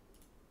thing,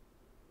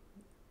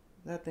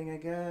 that thing, I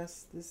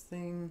guess, this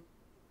thing,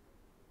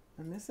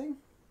 and this thing.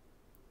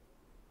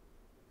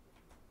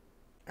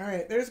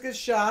 Alright, there's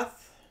Gashoth.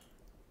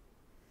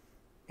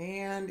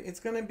 And it's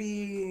going to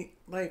be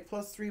like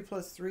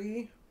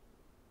 +3/+3.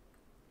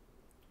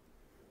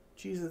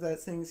 Jesus, that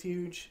thing's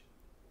huge.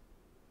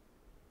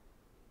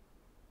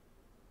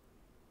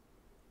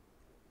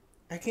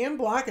 I can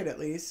block it at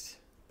least,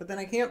 but then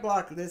I can't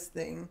block this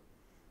thing.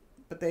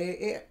 But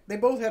they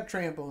both have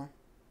trample.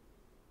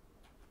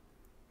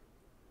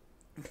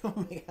 Oh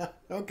my god.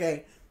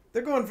 Okay.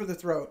 They're going for the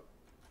throat.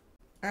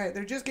 Alright,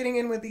 they're just getting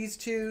in with these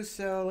two,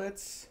 so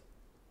let's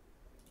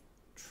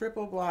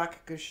triple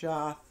block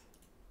Gashoth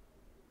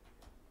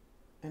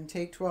and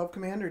take 12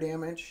 commander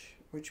damage,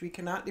 which we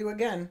cannot do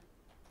again.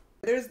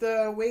 There's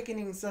the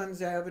Awakening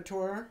Sun's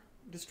Avatar.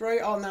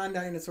 Destroy all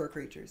non-dinosaur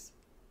creatures.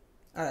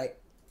 Alright.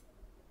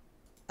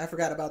 I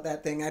forgot about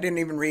that thing. I didn't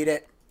even read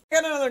it.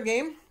 Got another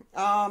game.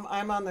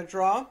 I'm on the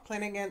draw,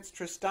 playing against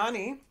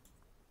Trostani.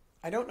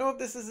 I don't know if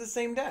this is the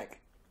same deck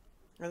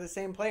or the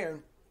same player.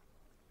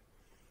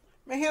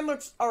 My hand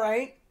looks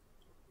alright.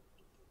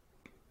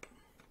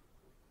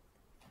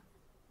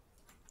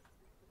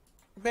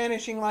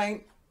 Vanishing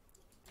Light.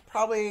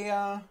 Probably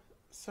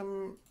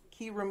some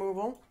key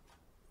removal.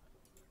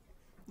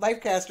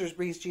 Lifecaster's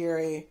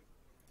Bestiary.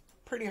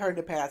 Pretty hard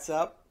to pass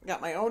up.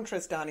 Got my own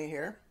Trostani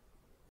here.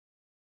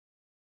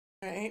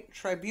 Alright,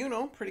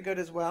 Tribunal. Pretty good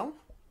as well.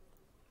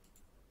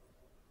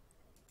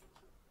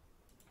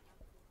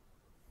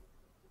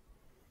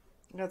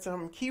 Got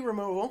some key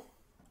removal.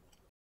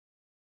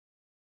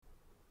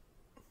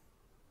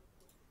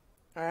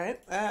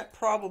 Alright, that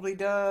probably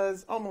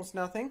does almost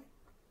nothing.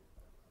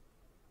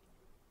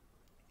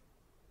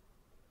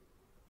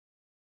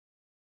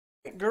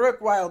 Garruk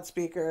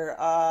Wildspeaker,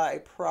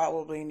 I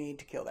probably need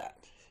to kill that.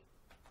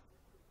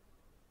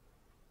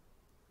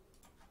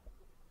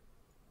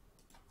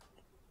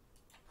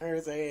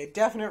 There's a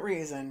definite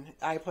reason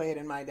I play it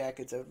in my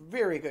deck. It's a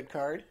very good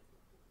card.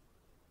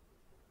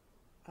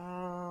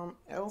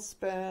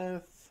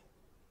 Elspeth.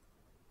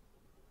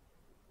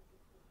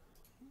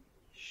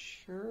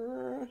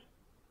 Sure.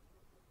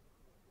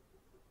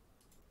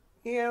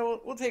 Yeah,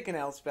 we'll take an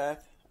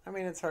Elspeth. I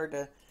mean, it's hard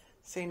to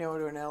say no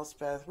to an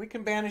Elspeth. We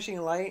can Banishing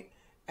Light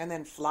and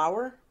then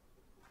Flower.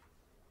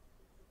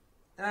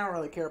 And I don't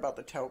really care about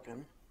the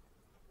token.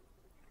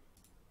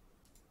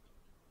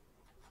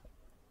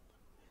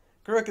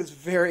 Garruk is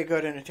very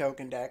good in a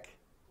token deck.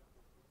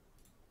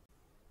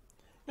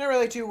 Not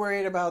really too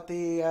worried about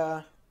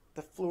the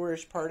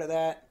flourish part of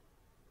that.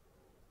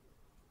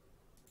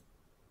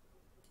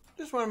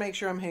 Just want to make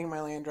sure I'm hitting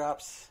my land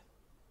drops.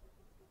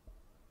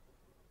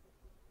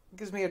 It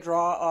gives me a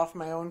draw off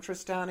my own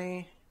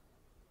Trostani.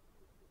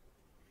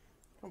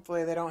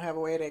 Hopefully they don't have a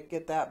way to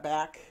get that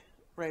back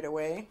right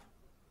away.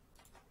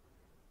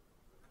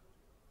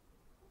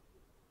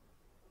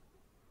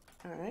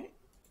 Alright.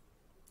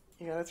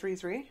 You got a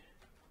 3/3.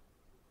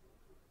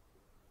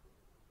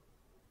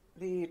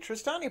 The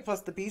Trostani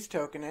plus the Beast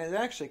token is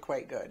actually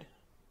quite good.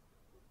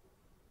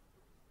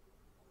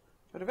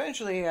 But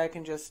eventually I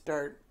can just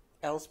start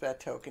Elspeth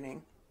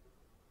tokening.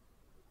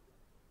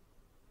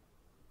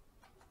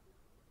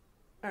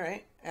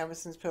 Alright,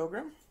 Avacyn's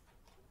Pilgrim.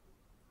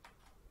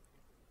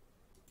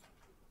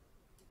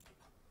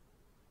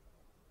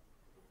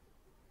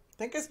 I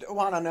think I still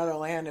want another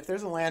land. If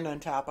there's a land on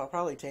top, I'll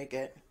probably take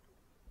it.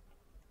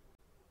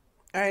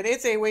 Alright,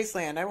 it's a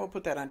Wasteland. I will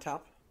put that on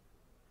top.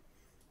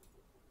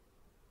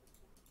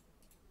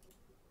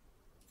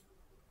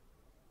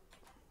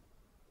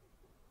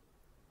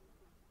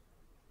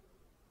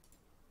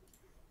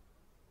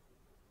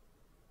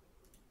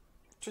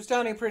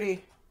 Trostani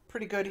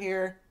pretty good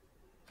here.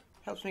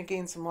 Helps me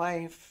gain some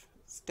life,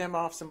 stem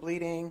off some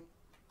bleeding.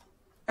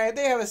 Alright,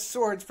 they have a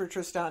Swords for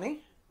Trostani.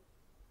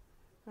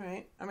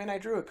 Alright, I mean I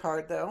drew a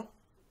card though.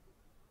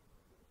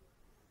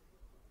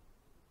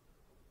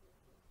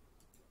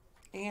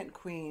 Ant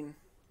Queen.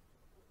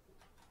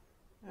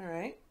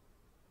 Alright.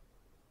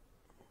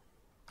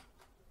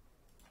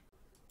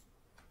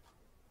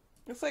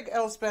 Looks like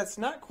Elspeth's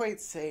not quite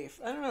safe.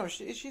 I don't know, is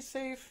she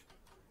safe?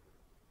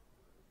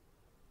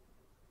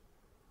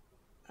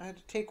 I had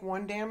to take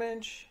 1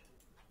 damage.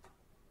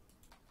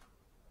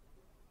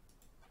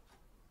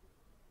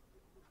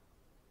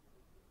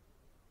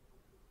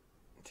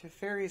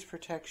 Teferi's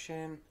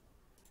Protection.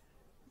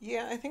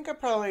 Yeah, I think I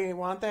probably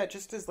want that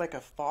just as like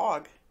a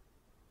fog.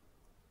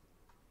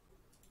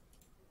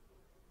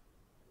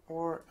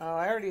 Or, oh,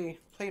 I already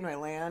played my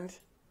land.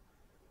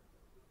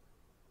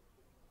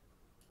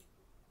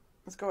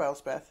 Let's go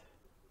Elspeth.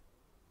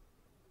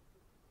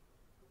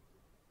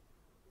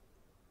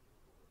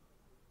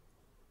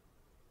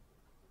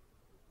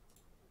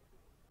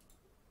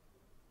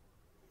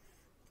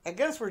 I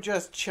guess we're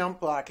just chump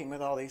blocking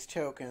with all these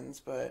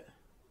tokens, but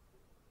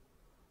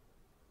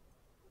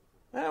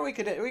we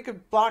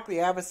could block the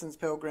Avacyn's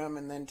Pilgrim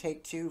and then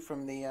take 2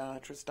 from the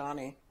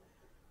Trostani.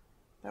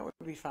 That would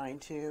be fine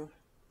too.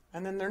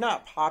 And then they're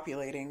not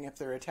populating if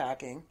they're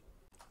attacking.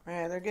 All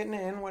right, they're getting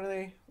in. What are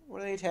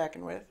they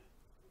attacking with?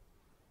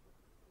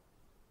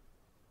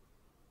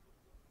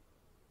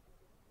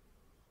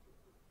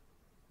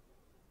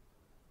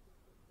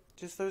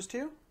 Just those 2?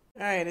 All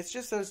right, it's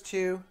just those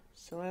 2.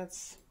 So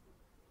let's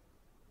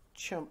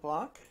chump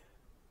block.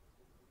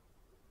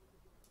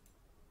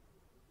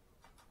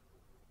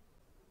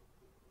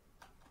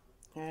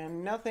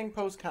 And nothing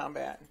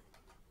post-combat.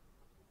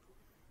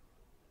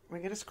 We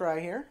get a scry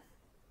here.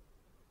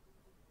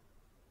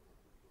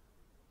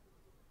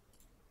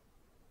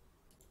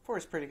 Four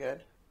is pretty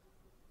good.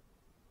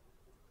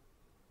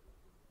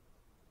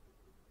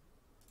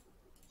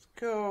 Let's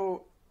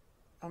go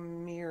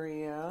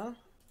Amiria.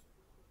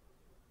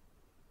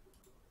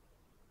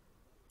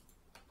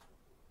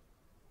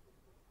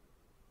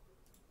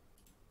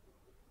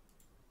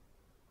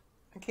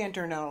 I can't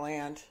turn down a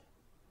land.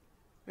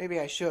 Maybe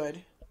I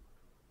should.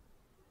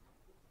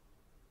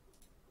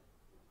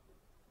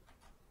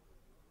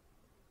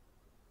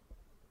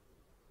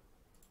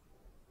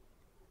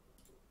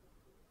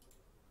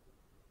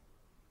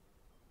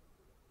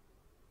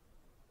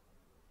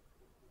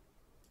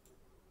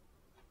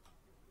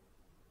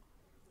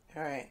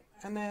 All right,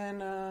 and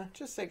then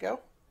just say go,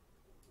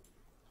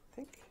 I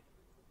think.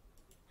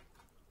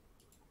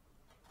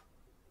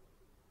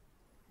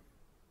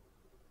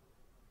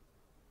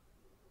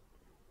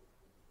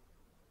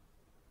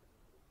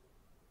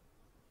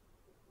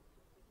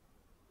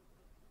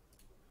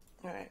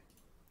 All right,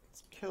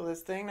 let's kill this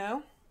thing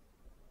now.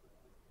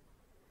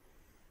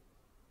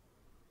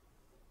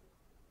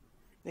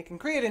 They can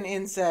create an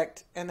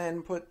insect and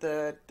then put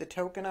the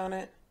token on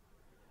it,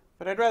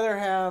 but I'd rather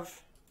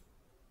have.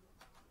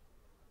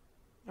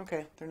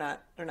 Okay, they're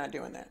not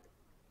doing that.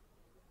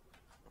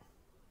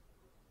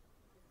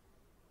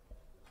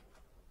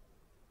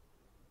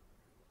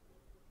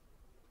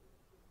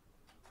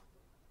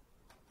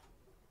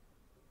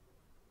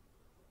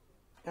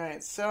 All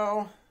right,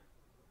 so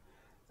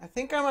I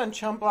think I'm on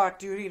chump block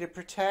duty to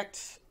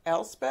protect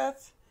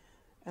Elspeth,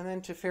 and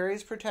then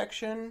Teferi's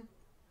protection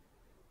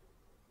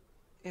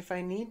if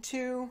I need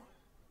to,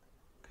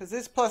 because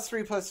this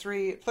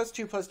 +3/+3,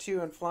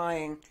 +2/+2 and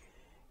flying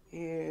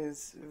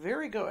is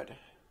very good.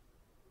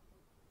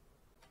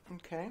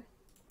 Okay,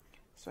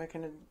 so I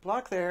can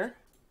block there.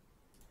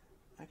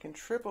 I can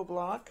triple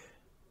block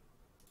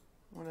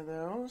one of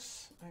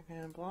those. I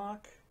can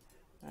block.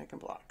 I can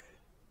block.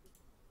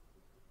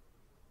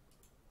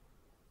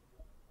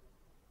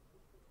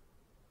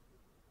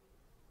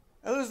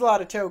 I lose a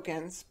lot of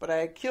tokens, but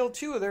I kill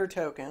 2 of their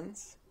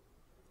tokens.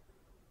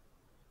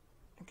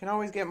 I can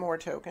always get more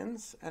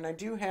tokens, and I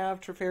do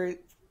have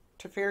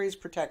Teferi's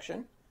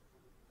protection.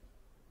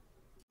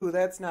 Ooh,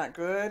 that's not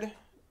good.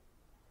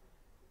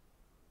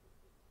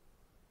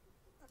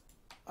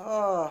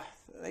 Oh,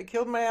 they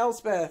killed my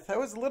Elspeth. I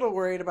was a little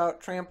worried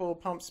about trample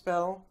pump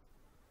spell.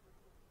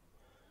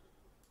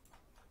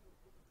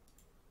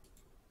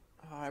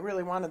 Oh, I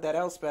really wanted that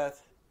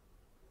Elspeth.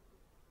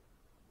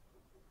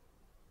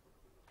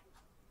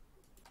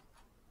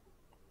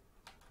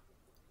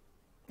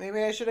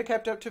 Maybe I should have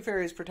kept up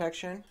Teferi's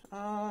protection.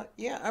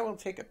 Yeah, I will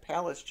take a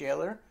Palace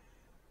Jailer.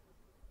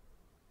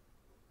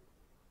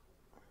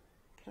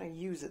 Can I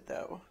use it,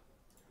 though?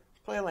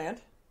 Play a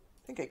land?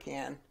 I think I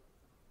can.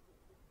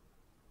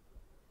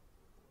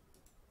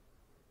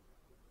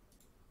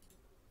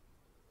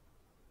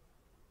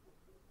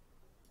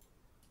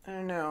 I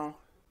don't know.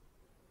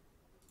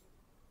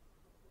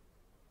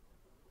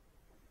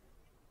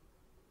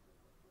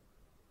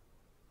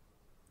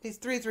 These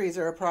 3/3s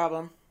are a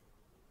problem.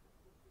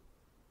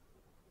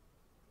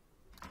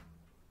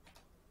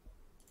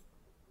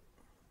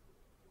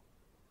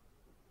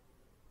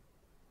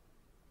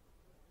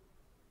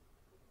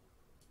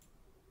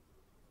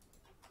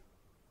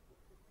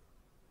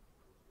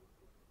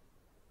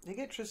 They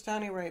get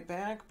Trostani right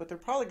back, but they're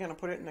probably going to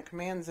put it in the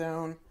command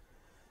zone.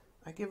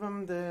 I give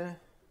them the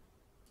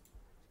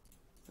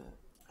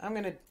I'm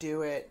going to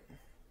do it.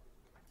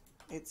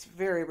 It's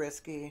very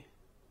risky.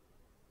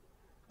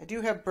 I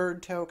do have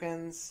bird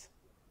tokens.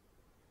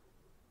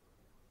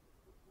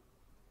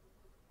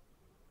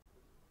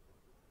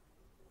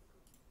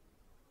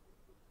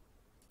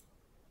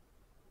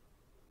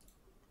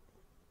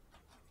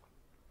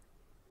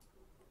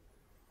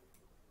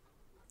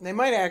 They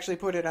might actually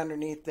put it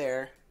underneath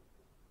there.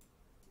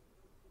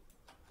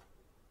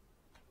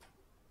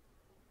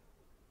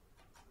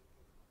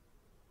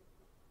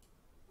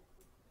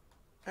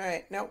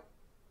 Alright, nope.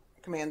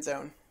 Command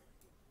zone.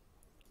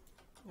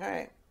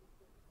 Alright.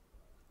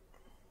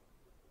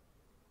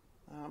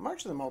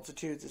 March of the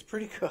Multitudes is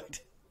pretty good.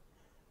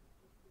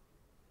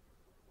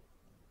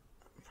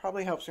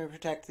 Probably helps me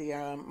protect the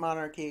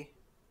monarchy.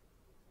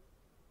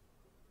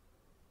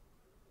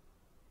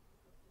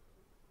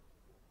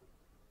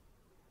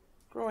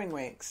 Growing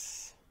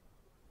Wakes.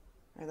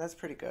 Right, that's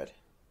pretty good.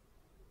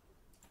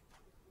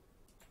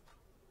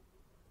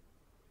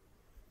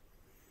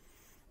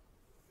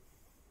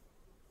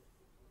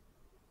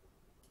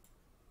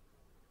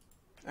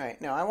 All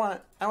right, no, I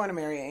want to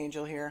marry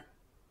Angel here.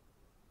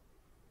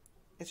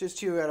 It's just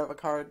too out of a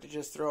card to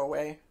just throw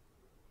away.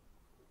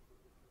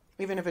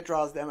 Even if it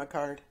draws them a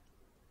card.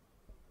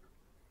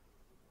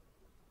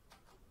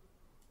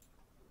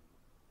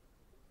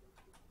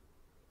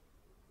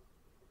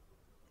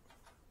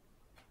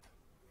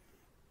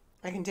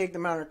 I can take the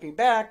monarchy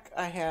back.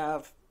 I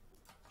have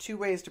 2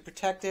 ways to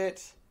protect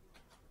it.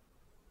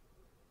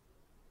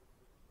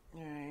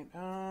 Alright,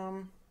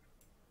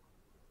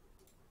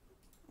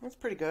 that's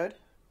pretty good.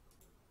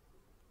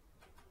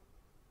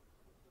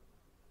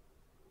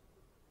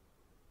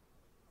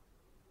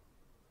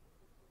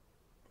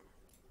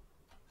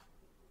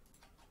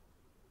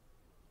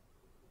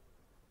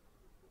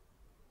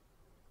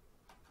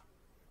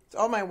 It's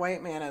all my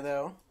white mana,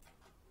 though.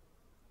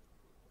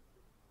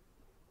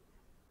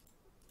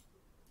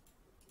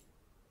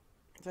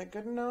 Is that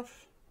good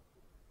enough?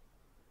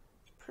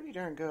 It's pretty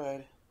darn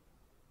good.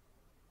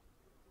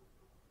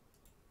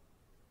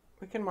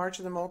 We can March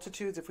of the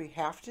Multitudes if we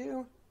have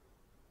to.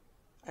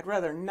 I'd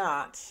rather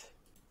not.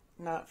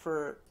 Not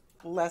for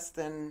less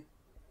than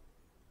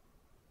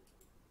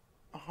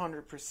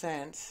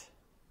 100%.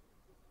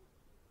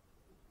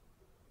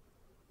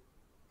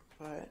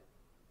 But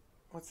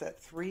what's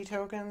that, 3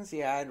 tokens?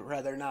 Yeah, I'd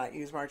rather not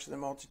use March of the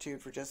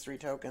Multitude for just 3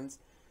 tokens.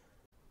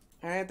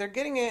 Alright, they're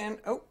getting in.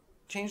 Oh,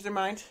 changed their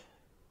mind.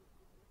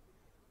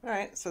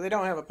 Alright, so they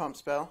don't have a pump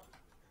spell.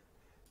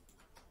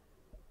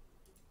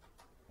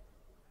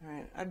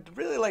 Alright, I'd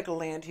really like a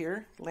land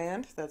here.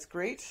 Land, that's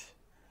great.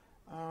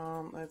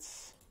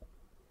 Let's...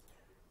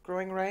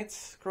 Growing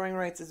Rights. Growing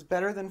Rights is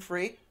better than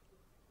free.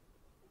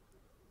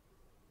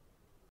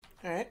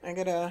 Alright, I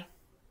gotta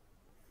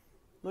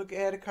look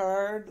at a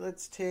card.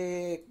 Let's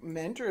take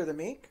Mentor of the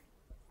Meek.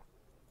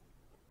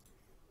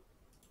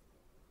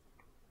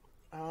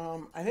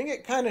 I think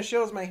it kind of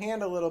shows my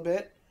hand a little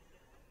bit.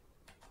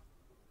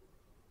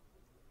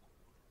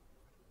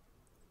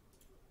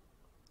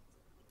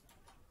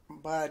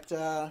 But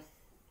I'm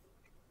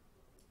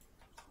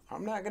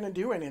not going to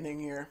do anything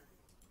here.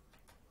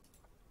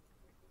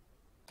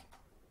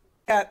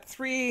 Got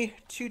 3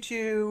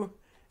 2/2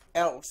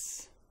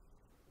 elves.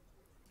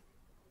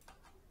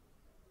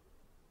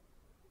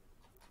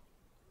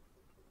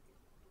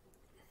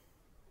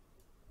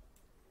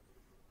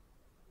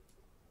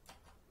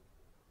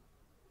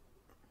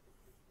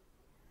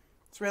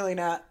 It's really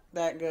not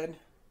that good.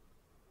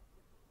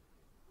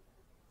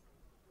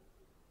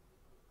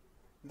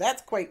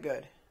 That's quite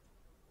good.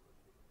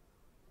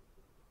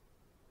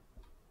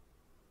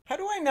 How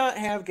do I not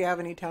have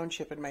Gavany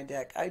Township in my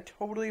deck? I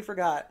totally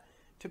forgot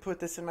to put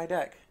this in my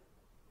deck.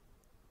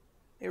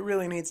 It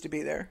really needs to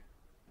be there.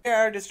 We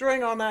are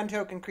destroying all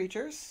non-token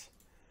creatures.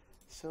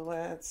 So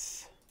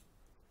let's...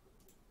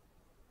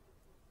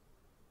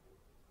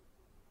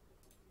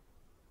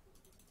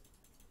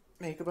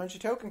 make a bunch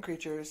of token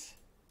creatures.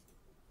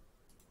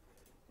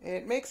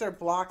 It makes our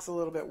blocks a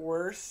little bit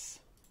worse.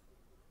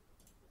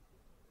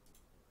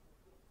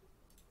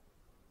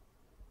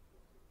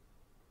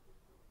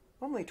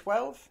 Only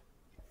 12.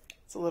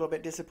 It's a little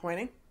bit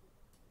disappointing.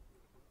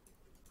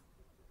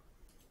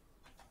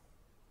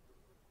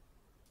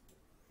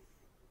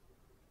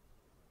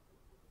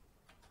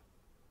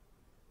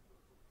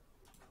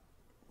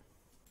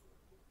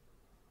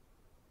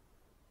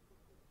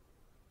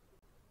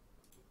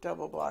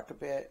 Double block a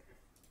bit.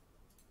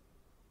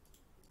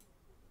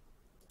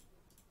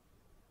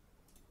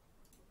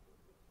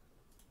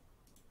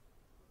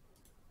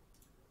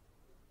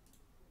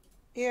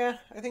 Yeah,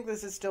 I think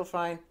this is still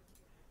fine.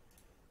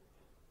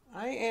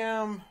 I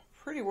am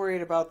pretty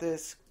worried about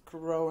this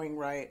growing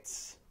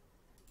ranks.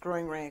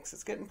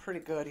 It's getting pretty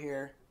good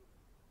here.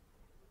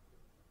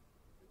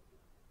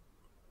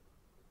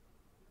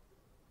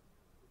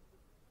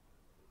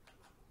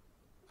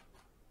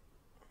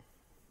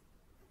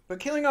 But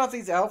killing off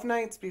these elf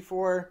knights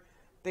before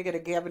they get a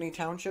Gavany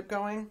Township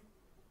going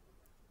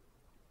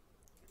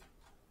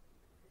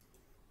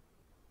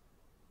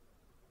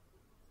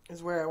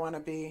is where I want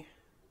to be.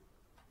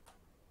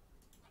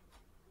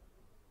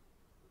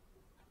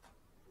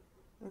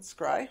 Let's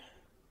scry.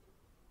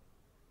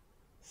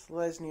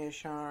 Selesnya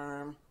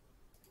Charm.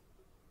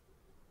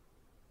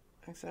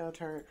 Exile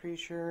target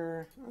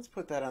creature. Let's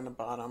put that on the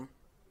bottom.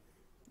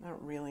 I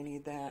don't really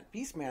need that.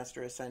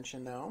 Beastmaster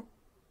Ascension, though.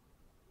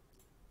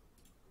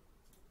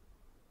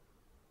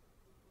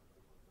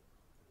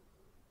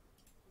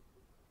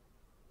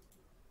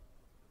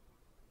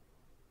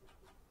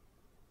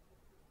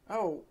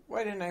 Oh,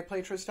 why didn't I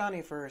play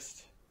Trostani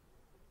first?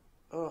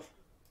 Ugh.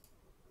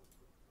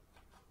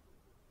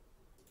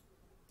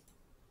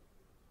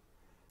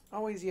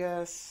 Always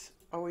yes,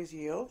 always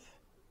yield.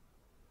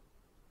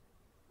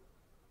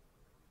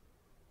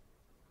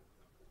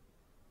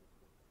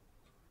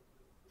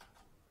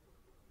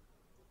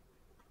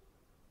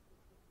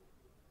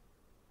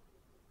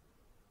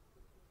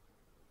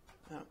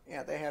 Oh,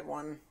 yeah, they had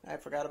one. I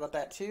forgot about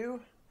that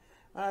too.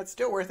 It's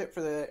still worth it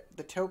for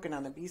the token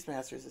on the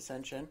Beastmaster's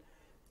Ascension.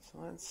 So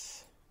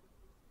let's...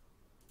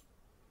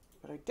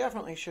 But I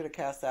definitely should have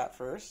cast that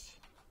first.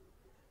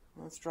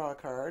 Let's draw a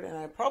card. And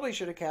I probably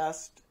should have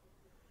cast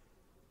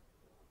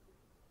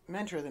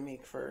Mentor the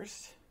Meek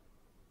first.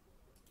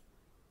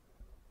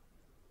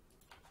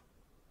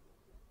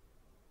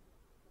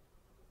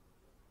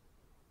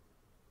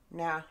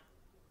 Nah.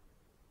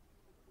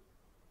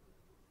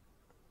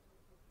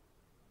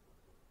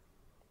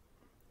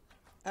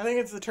 I think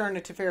it's the turn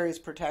to Teferi's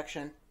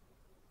Protection.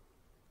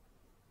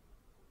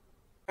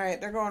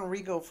 Alright, they're going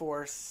Regal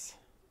Force.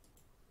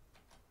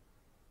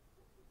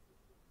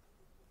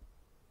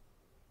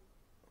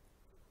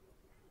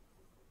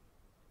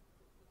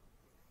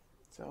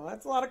 So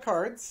that's a lot of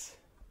cards.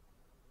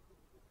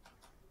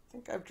 I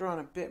think I've drawn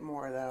a bit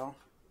more though.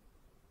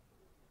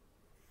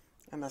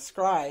 And the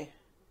Scry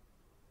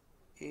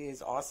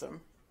is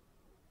awesome.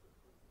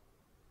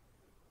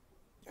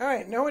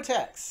 Alright, no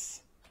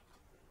attacks.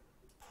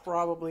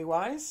 Probably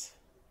wise.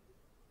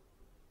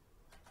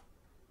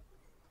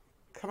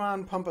 Come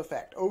on, Pump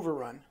Effect.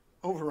 Overrun.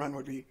 Overrun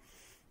would be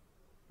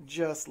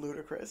just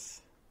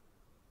ludicrous.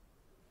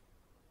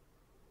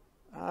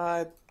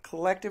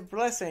 Collective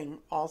Blessing.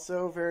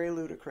 Also very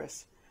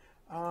ludicrous.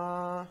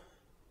 I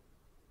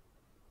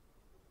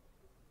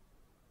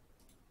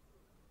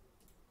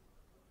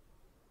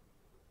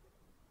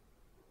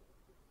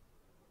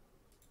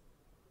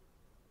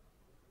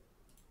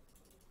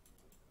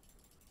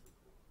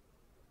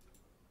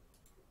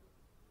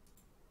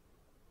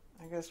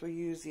guess we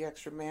use the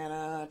extra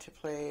mana to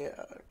play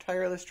a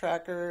Tireless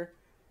Tracker.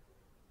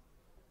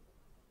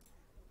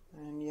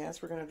 And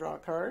yes, we're going to draw a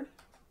card.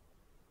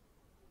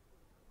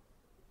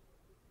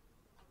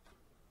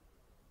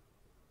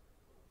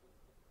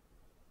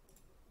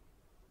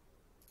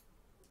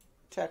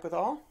 Attack with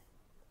all.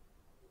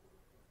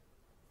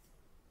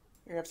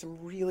 You have some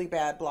really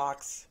bad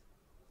blocks.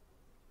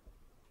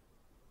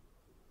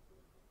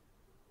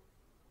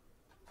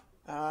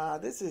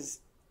 This is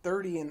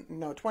 30 and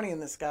no 20 in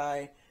the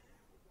sky.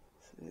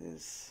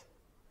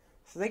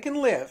 So they can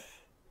live.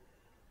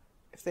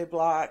 If they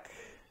block,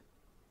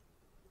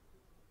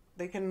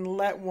 they can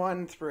let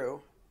one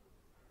through.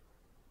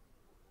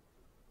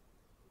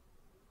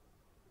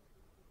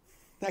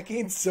 That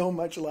gains so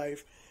much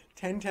life.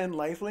 10/10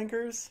 life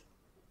linkers.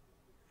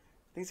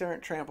 These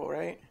aren't trample,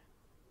 right?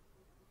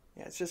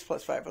 Yeah, it's just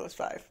 +5,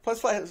 +5.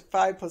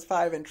 +5,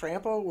 +5 and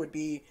trample would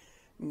be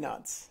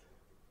nuts.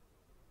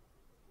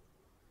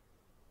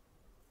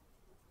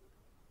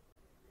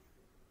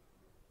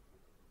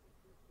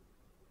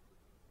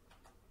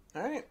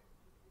 All right.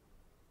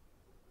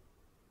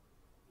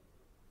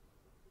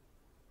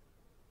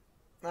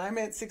 I'm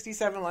at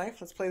 67 life.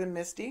 Let's play the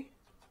Misty.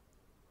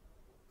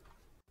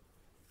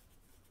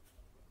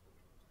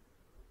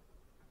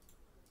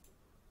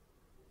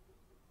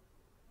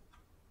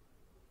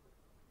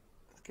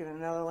 Let's get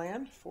another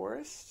land.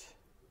 Forest.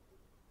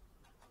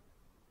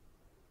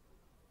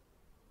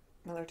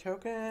 Another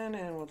token,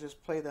 and we'll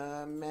just play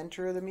the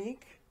Mentor of the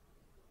Meek.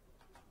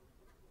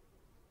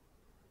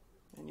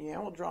 And yeah,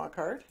 we'll draw a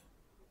card.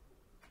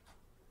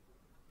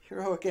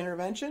 Heroic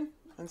Intervention.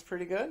 That's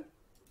pretty good.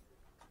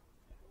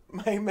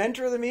 My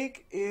Mentor of the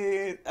Meek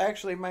is...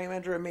 Actually, my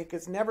Mentor of the Meek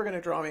is never going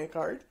to draw me a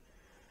card.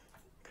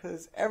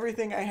 Because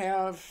everything I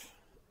have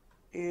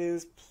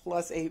is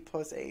 +8,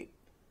 +8.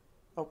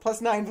 Oh,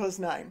 +9,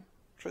 +9.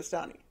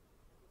 Trostani.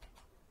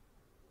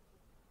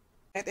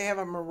 And they have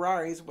a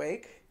Mirari's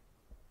Wake.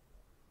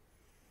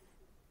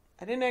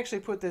 I didn't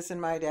actually put this in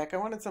my deck. I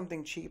wanted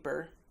something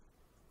cheaper.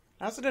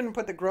 I also didn't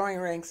put the Growing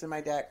Ranks in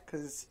my deck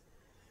because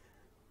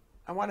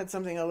I wanted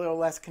something a little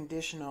less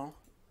conditional.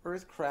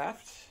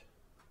 Earthcraft.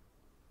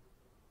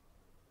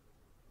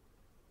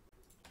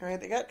 Alright,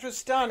 they got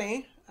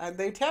Trostani.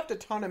 They tapped a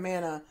ton of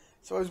mana,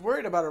 so I was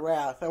worried about a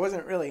Wrath. I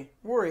wasn't really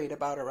worried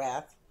about a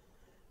Wrath,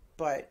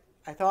 but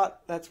I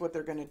thought that's what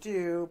they're going to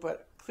do.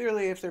 But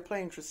clearly, if they're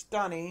playing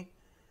Trostani,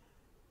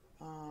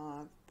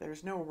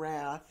 there's no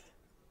Wrath.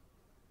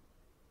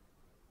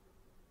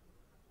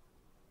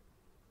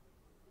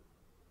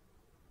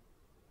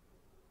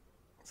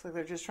 Looks like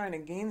they're just trying to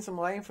gain some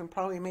life and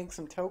probably make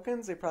some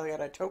tokens. They probably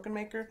got a token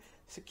maker.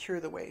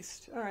 Secure the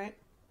waste. Alright.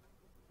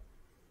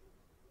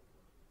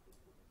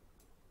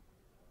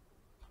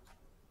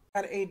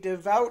 Got a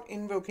Devout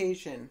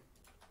Invocation.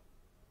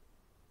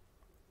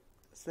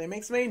 So they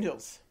make some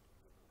angels.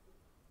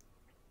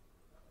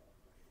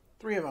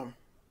 3 of them.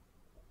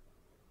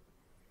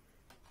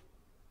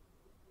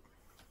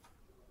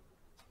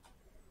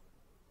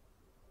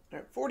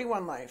 They're at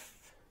 41 life.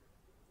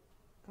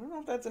 I don't know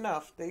if that's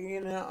enough. They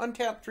can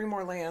untap 3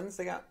 more lands.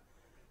 They got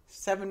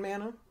 7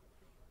 mana.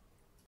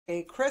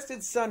 A Crested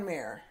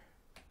Sunmare.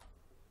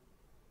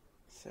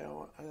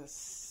 So a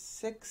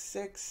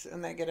 6/6,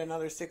 and they get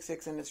another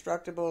 6/6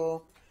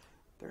 indestructible.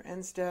 Their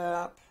end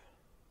step.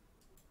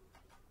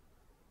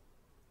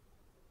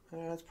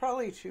 It's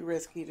probably too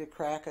risky to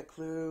crack a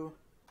clue.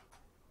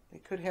 They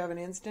could have an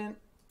instant.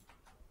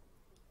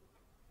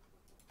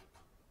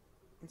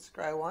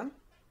 Scry one.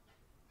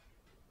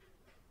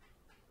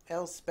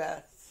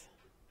 Elspeth.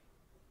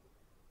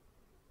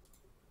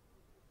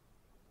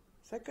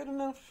 Is that good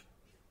enough?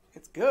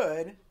 It's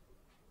good.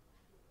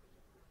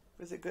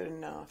 But is it good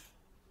enough?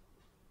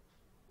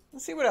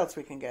 Let's see what else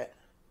we can get.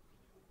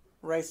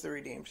 Rice the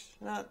Redeemed.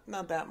 Not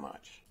that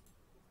much.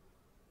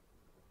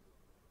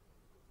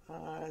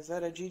 Is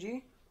that a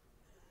GG?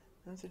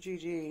 That's a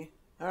GG.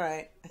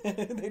 Alright.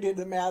 They did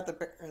the math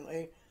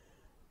apparently.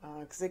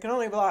 Because they can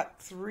only block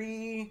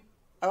 3.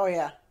 Oh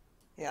yeah.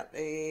 Yeah,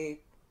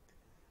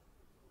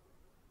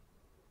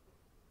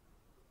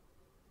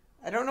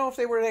 I don't know if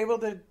they were able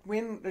to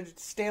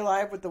stay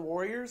alive with the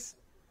Warriors.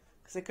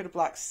 Because they could have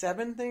blocked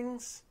 7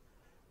 things.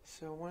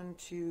 So 1,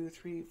 2,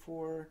 3,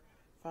 4,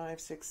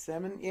 5, 6,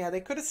 7. Yeah,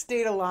 they could have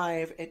stayed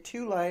alive at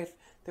 2 life.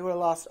 They would have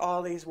lost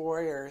all these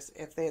Warriors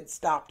if they had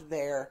stopped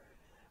there.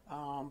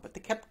 But they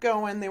kept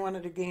going. They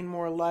wanted to gain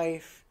more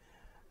life.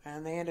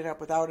 And they ended up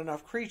without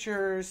enough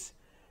creatures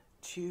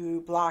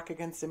to block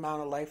against the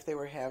amount of life they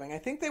were having. I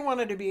think they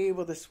wanted to be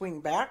able to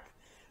swing back.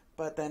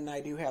 But then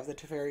I do have the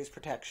Teferi's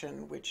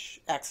Protection,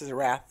 which acts as a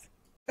Wrath.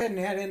 Go ahead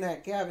and add in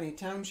that Gavany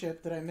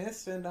Township that I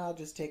missed. And I'll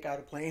just take out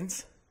a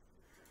Plains.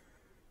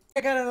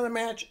 I got another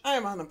match.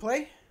 I'm on the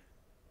play.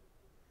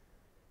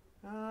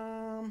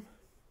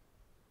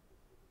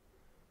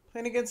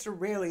 Playing against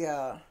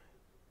Aurelia.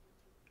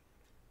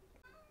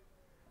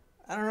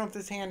 I don't know if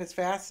this hand is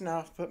fast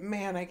enough, but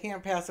man, I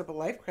can't pass up a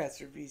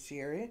Lifecaster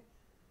Bestiary.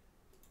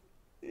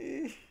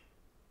 I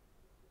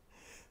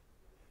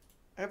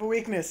have a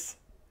weakness.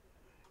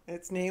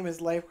 Its name is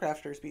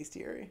Lifecrafter's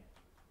Bestiary.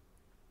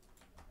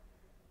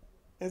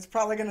 It's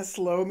probably going to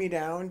slow me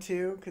down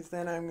too, because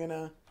then I'm going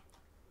to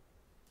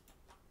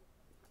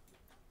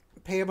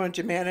pay a bunch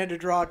of mana to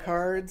draw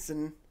cards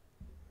and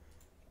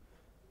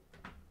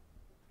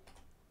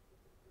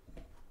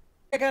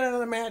I got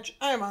another match.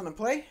 I'm on the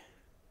play.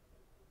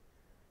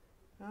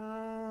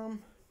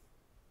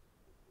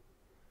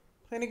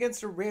 Playing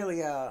against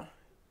Aurelia.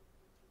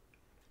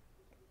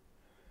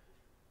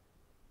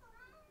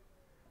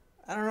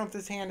 I don't know if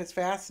this hand is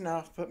fast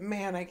enough, but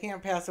man, I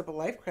can't pass up a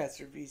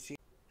Lifecaster VC.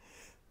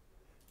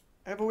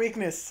 I have a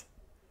weakness.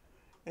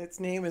 Its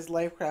name is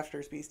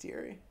Lifecrafter's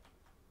Bestiary.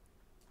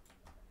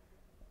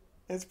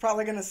 It's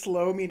probably going to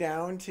slow me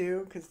down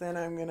too, because then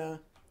I'm going to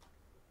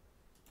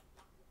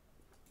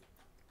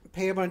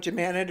pay a bunch of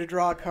mana to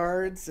draw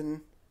cards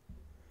and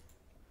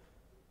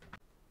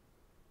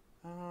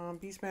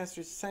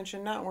Beastmaster's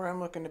Ascension, not where I'm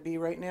looking to be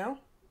right now.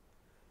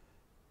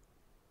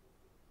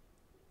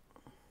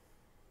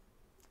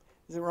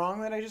 Is it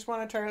wrong that I just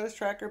want a Tireless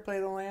Tracker,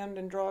 play the land,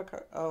 and draw a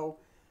card? Oh,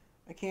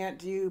 I can't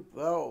do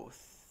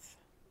both.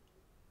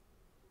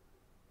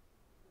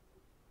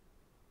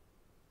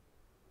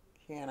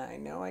 Can I?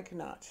 No, I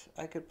cannot.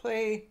 I could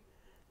play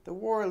the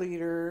War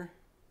Leader,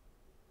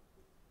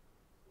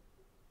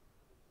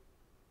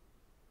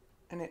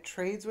 and it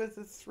trades with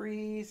the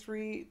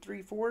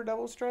 3/4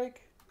 double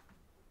strike.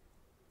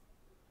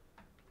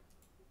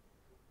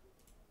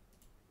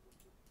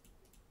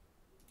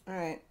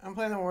 Alright, I'm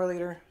playing the War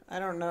Leader. I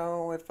don't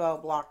know if I'll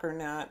block or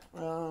not.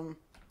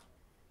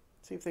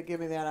 See if they give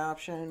me that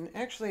option.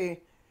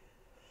 Actually,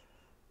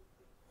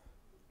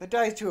 it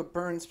dies to a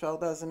burn spell,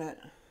 doesn't it?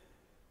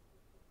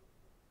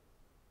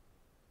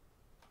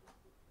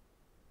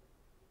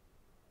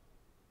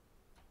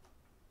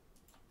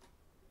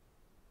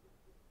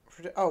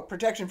 Oh,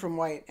 protection from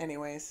white,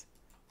 anyways.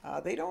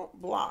 They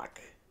don't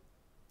block.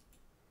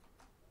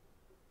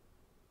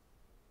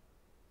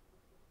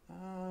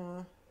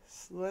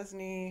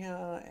 Lesney,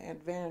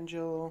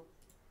 Advangel. I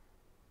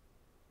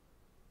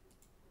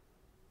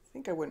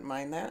think I wouldn't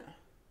mind that.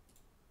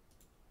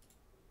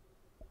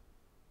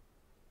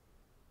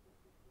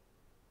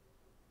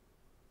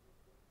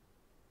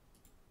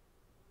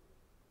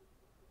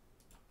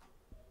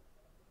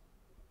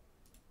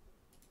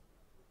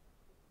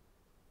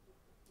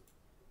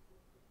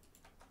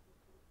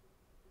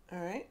 All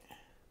right.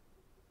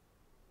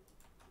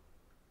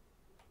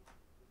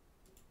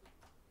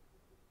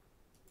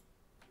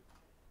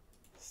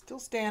 Still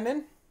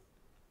standing.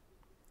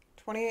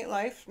 28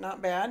 life,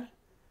 not bad.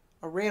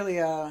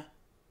 Aurelia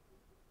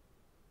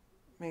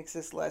makes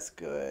this less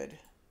good.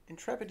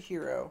 Intrepid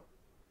Hero.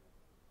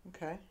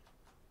 Okay.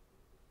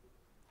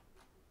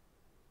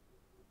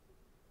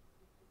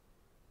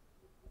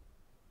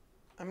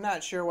 I'm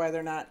not sure why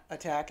they're not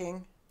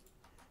attacking.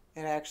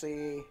 It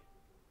actually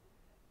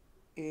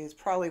is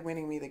probably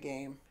winning me the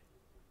game.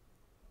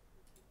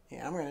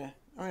 Yeah, I'm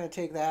gonna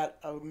take that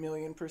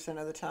 1,000,000%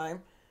 of the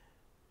time.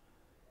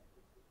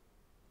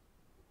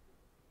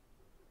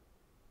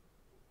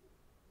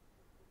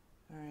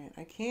 All right,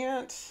 I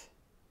can't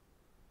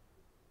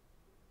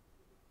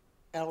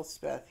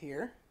Elspeth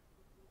here.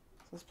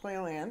 So let's play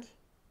a land.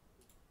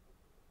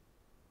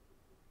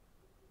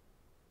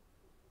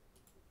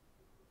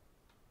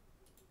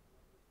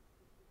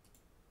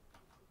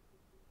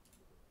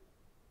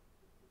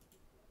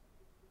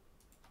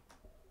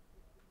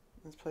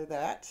 Let's play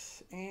that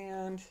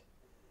and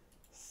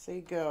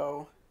say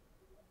go.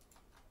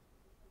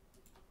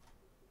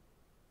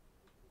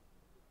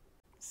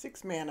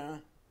 6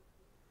 mana.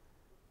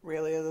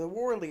 Aurelia the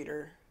War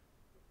Leader.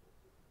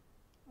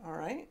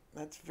 Alright,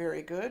 that's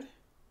very good.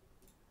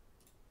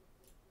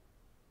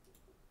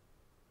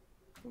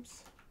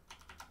 Oops.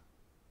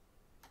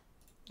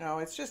 Oh,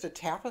 it's just a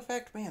tap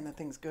effect? Man, that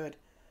thing's good.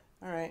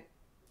 Alright.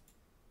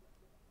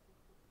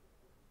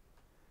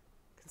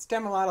 Can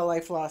stem a lot of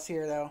life loss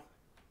here, though.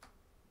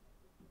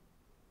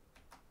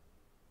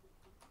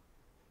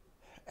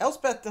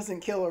 Elspeth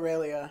doesn't kill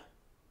Aurelia.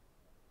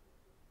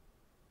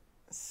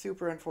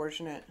 Super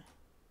unfortunate.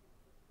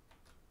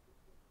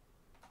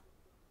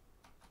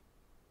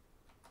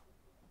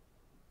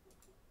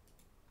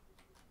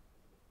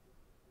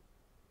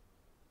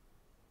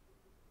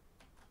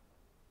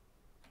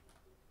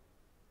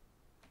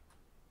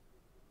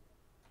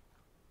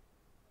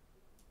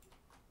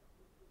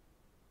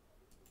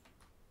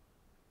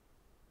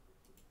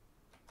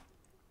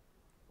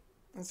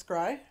 And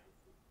Scry.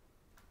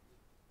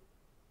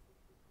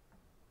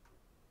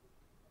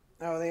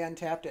 Oh, they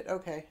untapped it.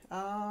 Okay.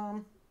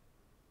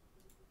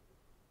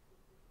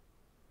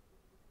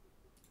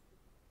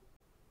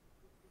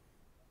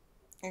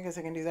 I guess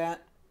I can do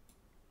that.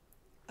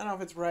 I don't know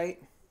if it's right.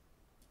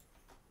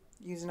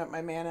 Using up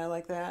my mana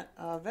like that.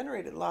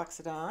 Venerated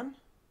Loxodon.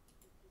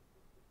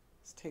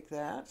 Let's take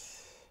that.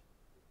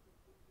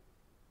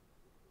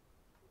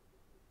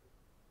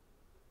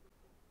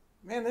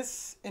 Man,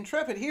 this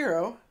intrepid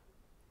hero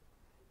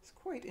is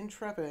quite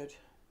intrepid.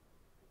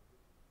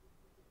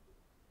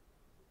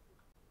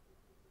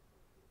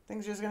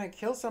 Thing's just going to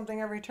kill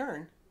something every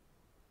turn.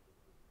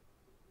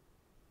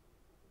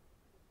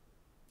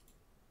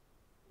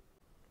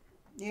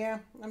 Yeah,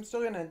 I'm still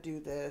going to do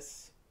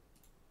this.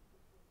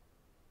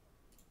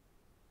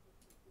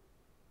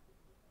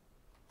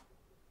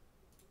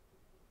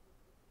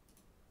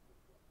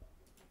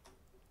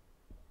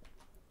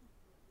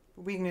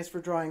 Weakness for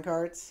drawing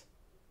cards.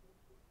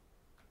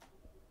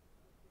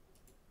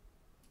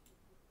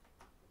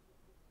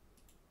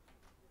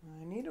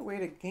 I need a way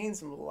to gain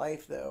some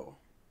life, though.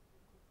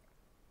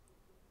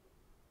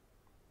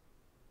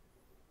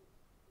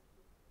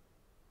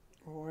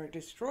 Or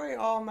destroy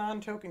all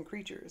non-token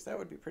creatures. That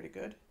would be pretty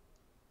good.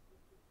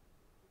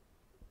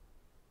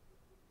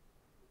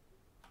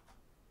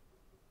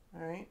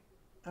 Alright.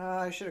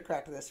 I should have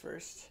cracked this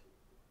first.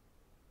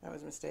 That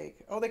was a mistake.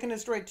 Oh, they can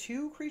destroy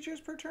 2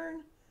 creatures per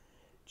turn?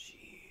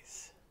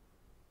 Jeez.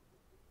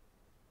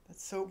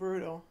 That's so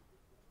brutal.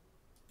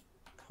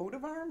 Coat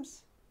of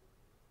Arms?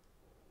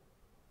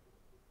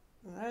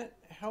 That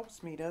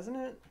helps me, doesn't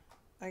it?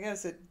 I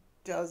guess it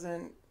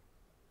doesn't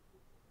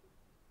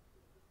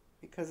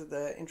because of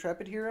the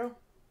Intrepid hero.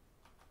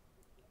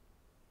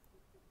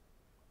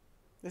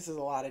 This is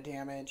a lot of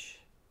damage.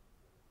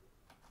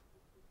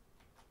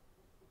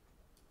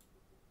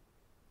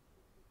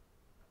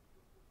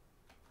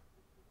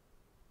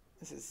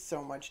 This is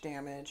so much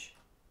damage.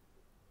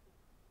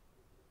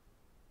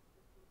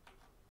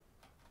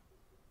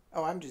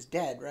 Oh, I'm just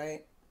dead,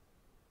 right?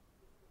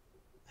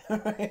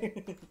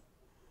 Alright.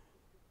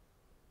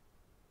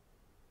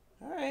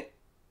 Alright.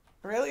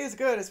 Aurelia is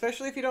good,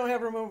 especially if you don't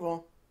have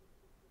removal.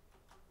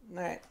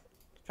 Alright.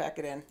 Pack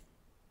it in.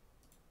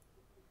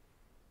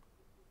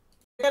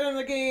 Get in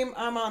the game.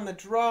 I'm on the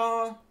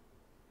draw.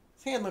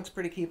 This hand looks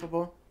pretty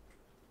keepable.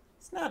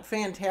 It's not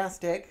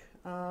fantastic.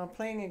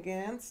 Playing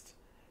against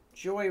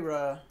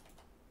Joyra.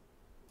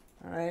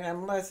 Alright,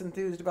 I'm less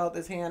enthused about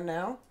this hand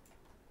now.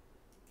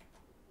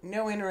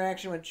 No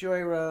interaction with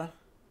Joyra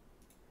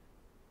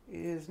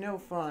is no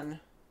fun.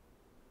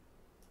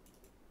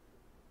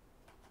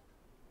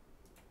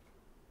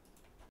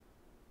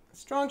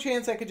 Strong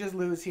chance I could just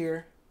lose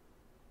here.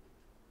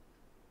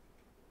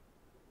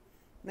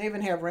 They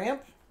even have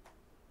ramp.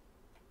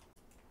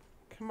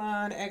 Come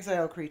on,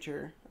 exile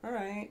creature.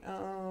 Alright,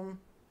 I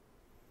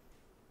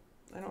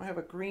don't have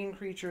a green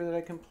creature that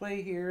I can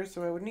play here,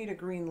 so I would need a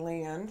green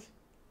land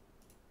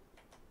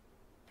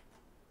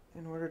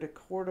in order to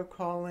Court of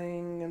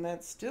Calling, and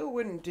that still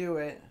wouldn't do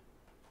it.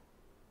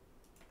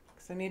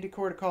 Because I need to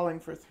Court of Calling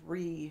for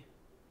 3.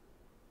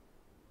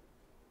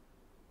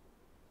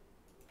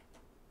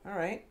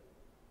 Alright.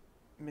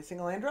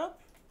 Missing a land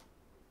drop?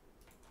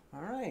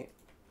 Alright.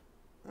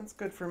 That's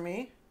good for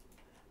me.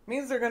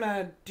 Means they're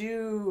gonna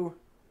do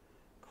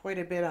quite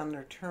a bit on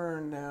their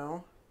turn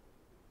now.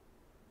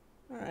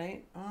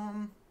 Alright,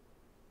 now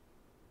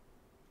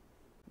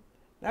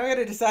I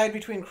gotta decide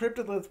between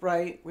Cryptolith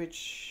Bright,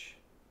 which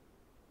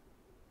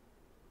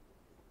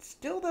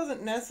still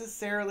doesn't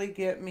necessarily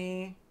get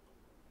me.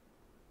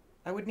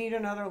 I would need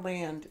another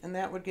land, and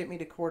that would get me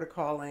to Court of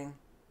Calling.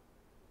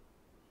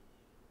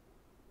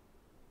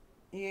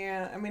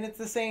 Yeah, I mean, it's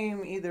the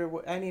same either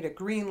way. I need a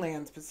green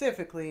land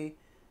specifically.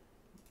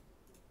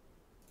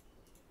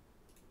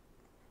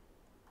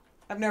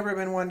 I've never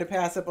been one to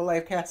pass up a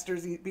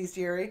Lifecaster's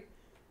Bestiary,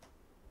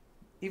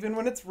 even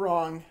when it's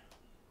wrong.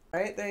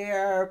 Right, they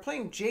are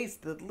playing Jace,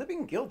 the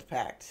Living Guild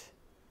Pact.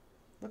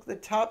 Look at the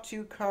top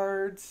 2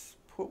 cards,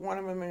 put one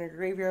of them in your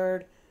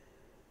graveyard.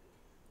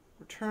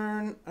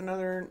 Return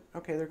another...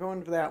 Okay, they're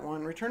going for that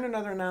one. Return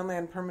another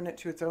non-land permanent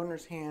to its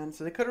owner's hand.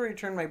 So they could have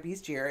returned my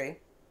bestiary.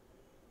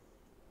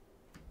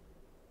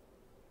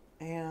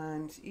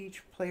 And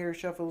each player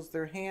shuffles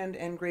their hand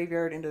and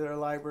graveyard into their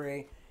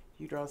library.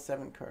 You draw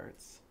 7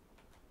 cards.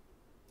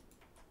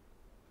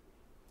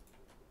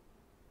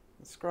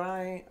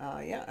 Scry,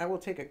 yeah, I will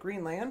take a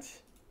green land.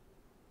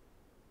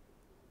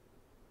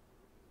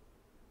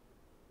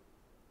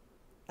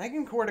 I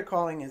can Court a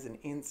Calling as an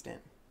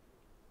instant.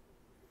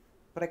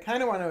 But I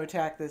kind of want to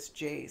attack this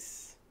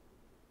Jace.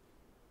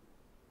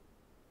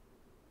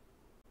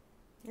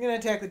 I'm going to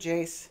attack the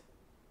Jace.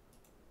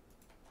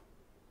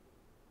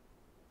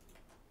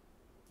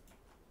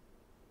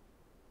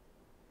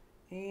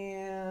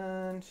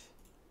 And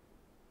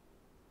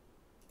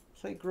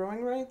play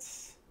Growing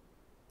Rights.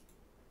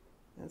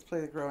 Let's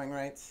play the Growing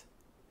Rights.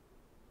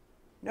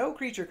 No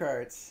creature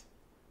cards.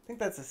 I think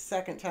that's the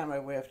second time I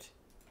whiffed.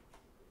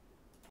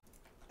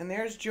 And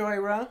there's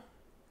Joyra.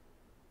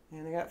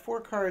 And they got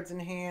 4 cards in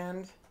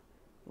hand.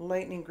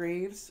 Lightning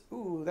Greaves.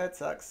 Ooh, that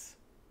sucks.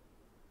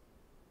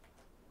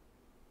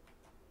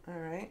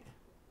 Alright.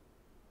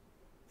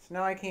 So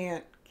now I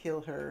can't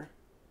kill her.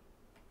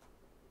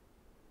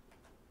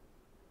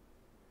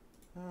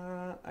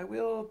 I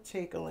will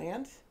take a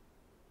land.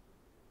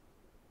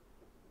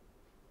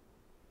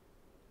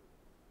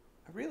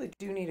 I really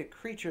do need a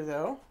creature,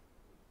 though.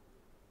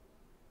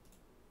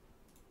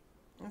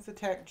 Let's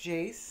attack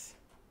Jace.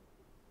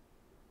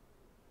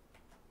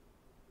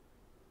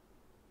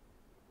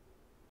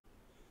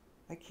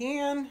 I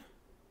can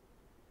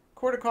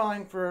Court a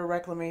Calling for a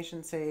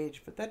Reclamation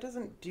Sage, but that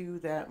doesn't do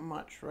that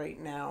much right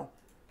now.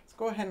 Let's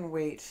go ahead and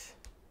wait.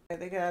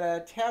 They got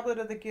a Tablet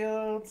of the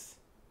Guilds.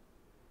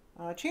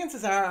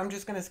 Chances are I'm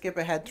just going to skip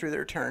ahead through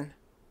their turn.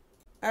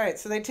 Alright,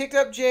 so they ticked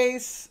up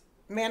Jace,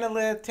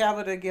 Manolith,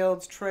 Tablet of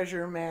Guilds,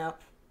 Treasure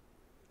Map.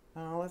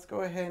 Let's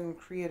go ahead and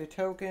create a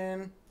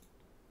token.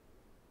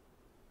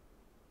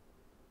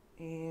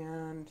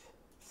 And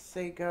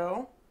say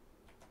go.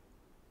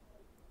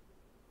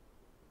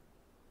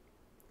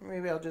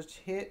 Maybe I'll just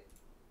hit.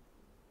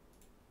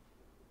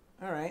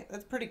 Alright,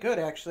 that's pretty good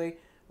actually.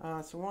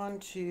 So 1,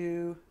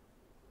 2,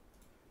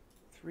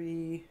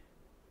 3...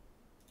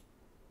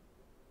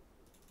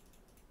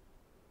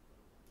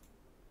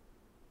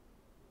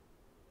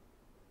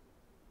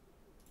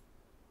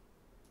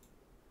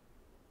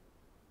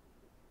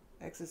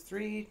 X is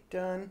 3,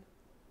 done.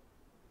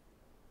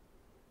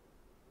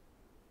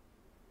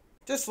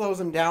 Just slows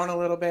them down a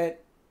little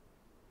bit.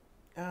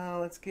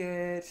 Let's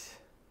get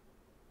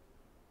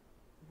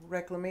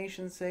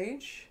Reclamation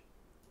Sage.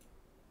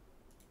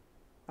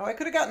 Oh, I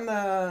could have gotten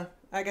the...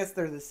 I guess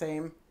they're the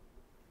same.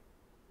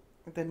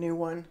 The new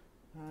one.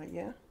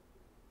 Yeah.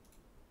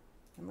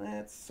 And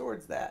let's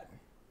Swords that.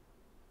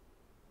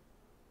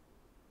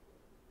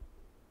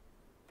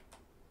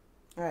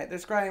 Alright, they're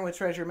scrying with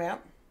Treasure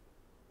Map.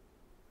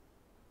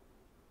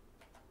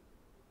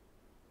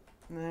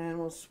 And then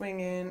we'll swing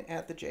in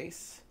at the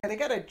Jace. They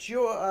got a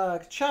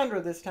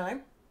Chandra this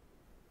time.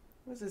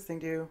 What does this thing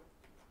do?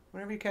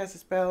 Whenever you cast a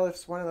spell, if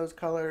it's one of those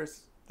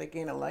colors, they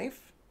gain a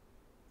life.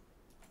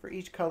 For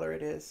each color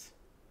it is.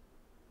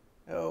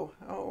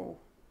 Oh.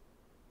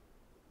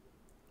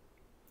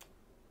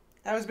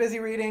 I was busy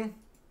reading.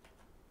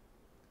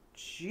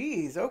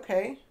 Jeez,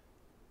 okay.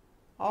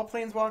 All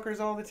planeswalkers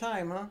all the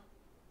time, huh?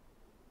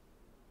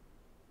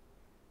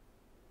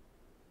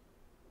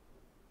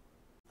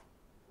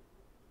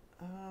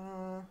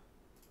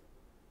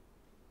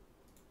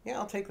 Yeah,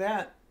 I'll take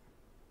that.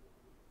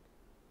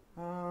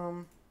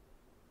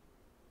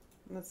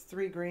 That's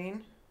 3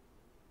 green.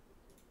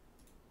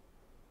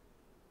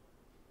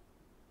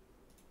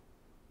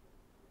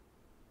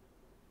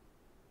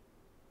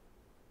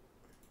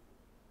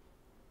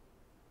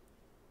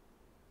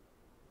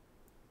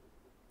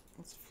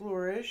 Let's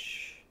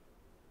Flourish.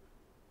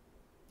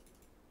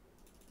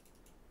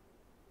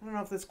 I don't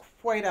know if that's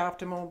quite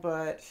optimal,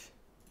 but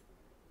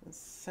let's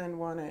send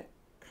one at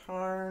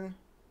Karn.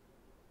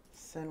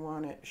 Send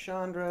one at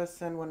Chandra,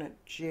 send one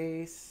at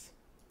Jace.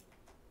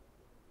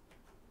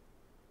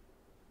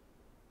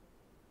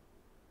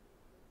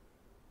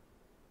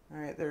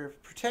 Alright, they're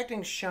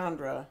protecting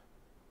Chandra.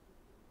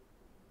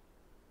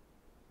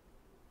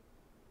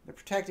 They're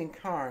protecting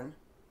Karn.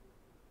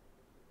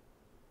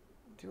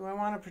 Do I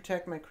want to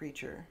protect my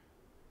creature?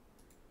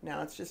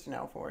 No, it's just an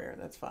elf warrior.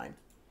 That's fine.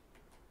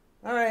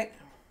 Alright.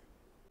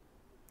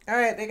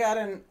 Alright, they got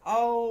an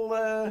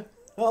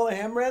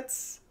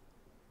Alhamret's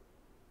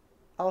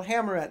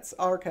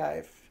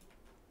Archive.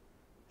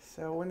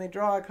 So when they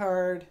draw a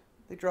card,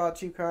 they draw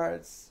 2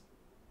 cards.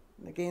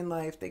 When they gain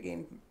life, they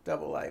gain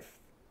double life.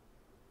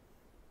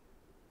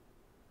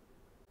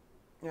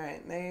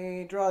 Alright,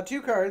 they draw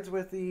 2 cards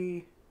with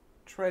the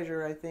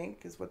treasure, I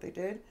think, is what they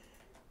did.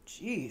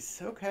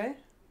 Jeez, okay.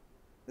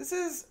 This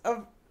is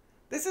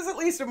at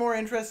least a more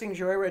interesting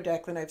Joyra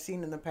deck than I've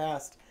seen in the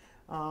past.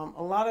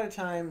 A lot of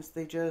times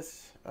they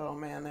just, oh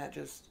man, that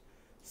just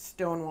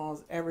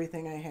stonewalls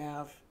everything I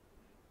have.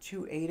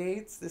 2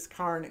 8/8s. This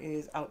Karn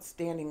is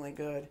outstandingly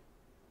good.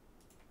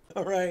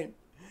 Alright,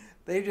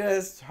 They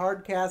just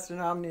hard cast an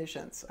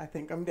Omniscience. I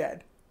think I'm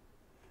dead.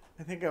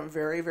 I think I'm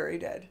very, very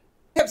dead.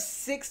 They have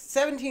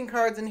 17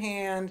 cards in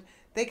hand.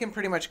 They can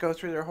pretty much go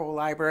through their whole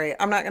library.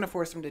 I'm not going to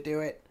force them to do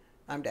it.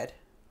 I'm dead.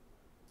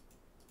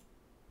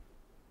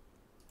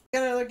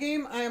 Got another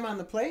game. I am on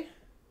the play.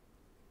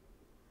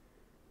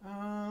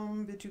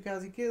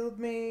 Bitukazi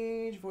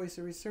Guildmage, Voice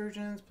of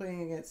Resurgence,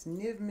 playing against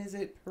Niv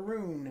Mizzet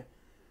Perun.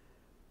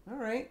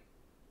 Alright.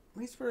 At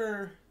least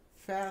we're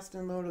fast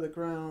and low to the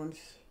ground.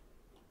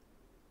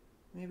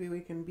 Maybe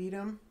we can beat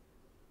him.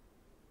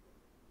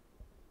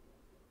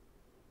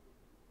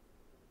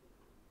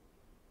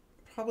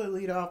 Probably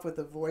lead off with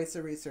the Voice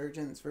of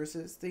Resurgence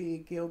versus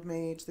the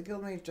Guildmage. The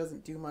Guildmage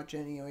doesn't do much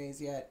anyways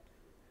yet.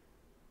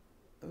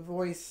 The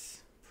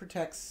Voice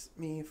protects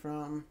me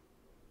from...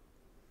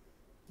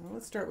 Well,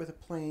 let's start with the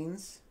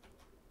Plains.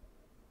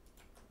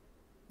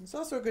 There's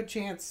also a good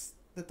chance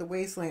that the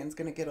Wasteland's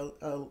going to get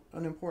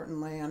an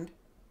important land.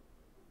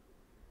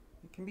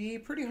 It can be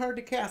pretty hard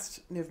to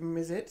cast Niv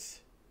Mizzet.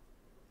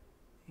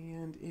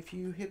 And if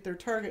you hit their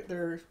target,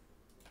 their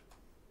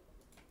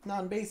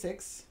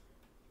non-basics,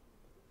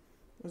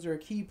 those are a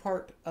key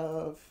part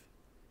of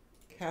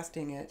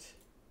casting it.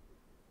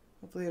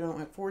 Hopefully I don't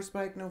have Force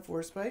Spike. No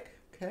Force Spike.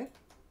 Okay.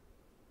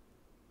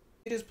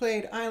 I just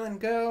played Island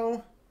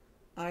Go.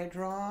 I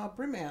draw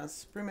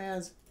Brimaz.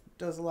 Brimaz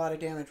does a lot of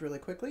damage really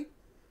quickly.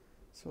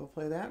 So we'll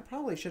play that.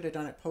 Probably should have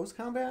done it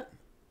post-combat.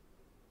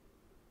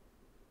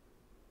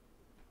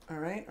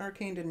 Alright,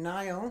 Arcane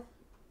Denial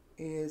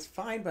is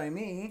fine by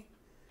me.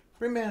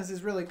 Brimaz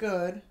is really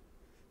good.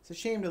 It's a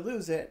shame to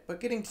lose it, but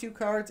getting 2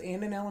 cards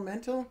and an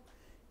elemental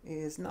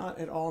is not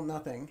at all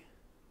nothing.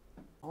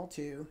 All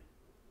 2.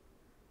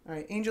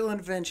 Alright, Angel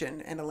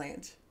Intervention and a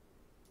land.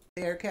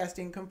 They are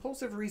casting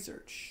Compulsive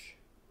Research.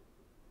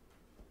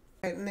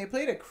 Right, and they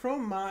played a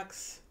Chrome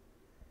Mox,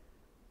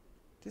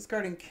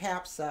 discarding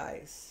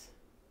Capsize.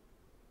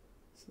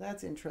 So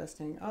that's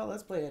interesting. Oh,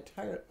 let's play a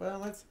tire. Well,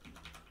 let's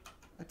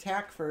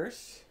attack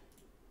first.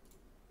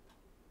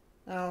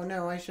 Oh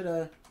no, I should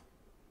have.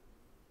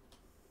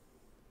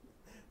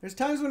 There's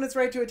times when it's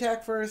right to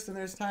attack first, and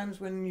there's times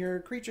when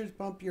your creatures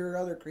bump your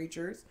other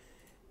creatures,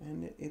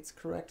 and it's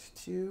correct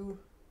to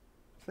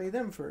play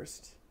them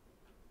first.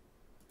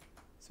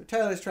 So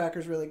Tyler's Tracker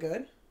is really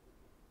good.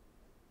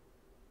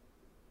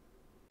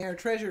 They are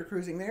treasure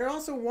cruising. They are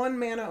also 1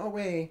 mana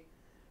away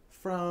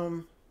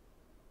from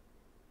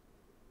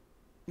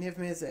Niv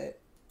Mizzet.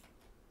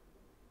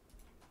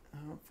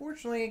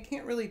 Unfortunately, I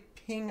can't really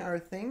ping our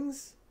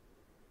things.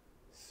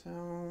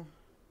 So,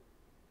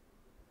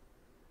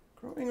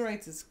 Growing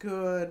Rights is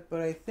good,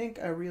 but I think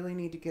I really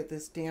need to get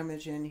this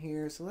damage in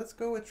here. So let's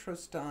go with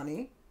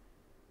Trostani.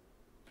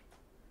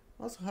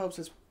 Also helps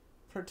us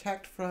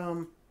protect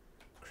from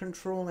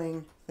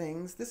controlling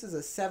things. This is a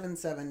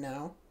 7/7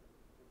 now.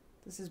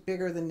 This is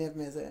bigger than Niv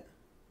Mizzet.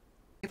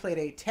 They played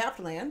a tapped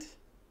land.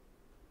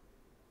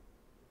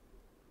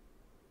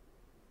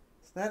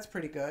 So that's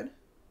pretty good.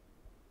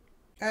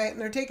 Alright,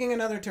 and they're taking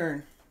another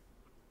turn.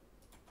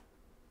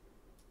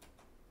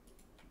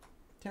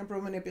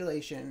 Temporal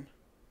Manipulation.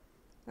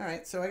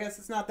 Alright, so I guess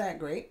it's not that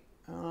great.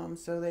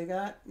 So they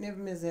got Niv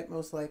Mizzet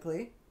most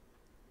likely.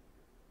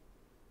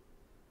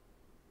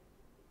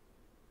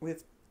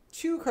 With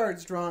 2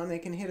 cards drawn, they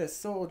can hit a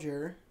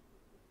soldier.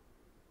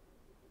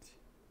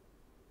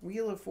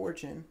 Wheel of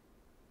Fortune.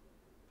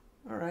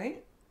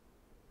 Alright.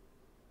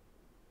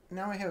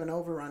 Now I have an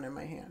overrun in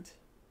my hand.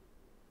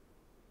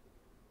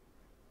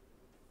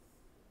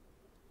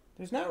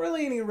 There's not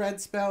really any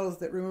red spells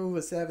that remove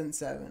a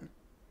 7/7.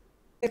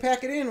 They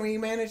pack it in. We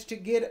managed to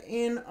get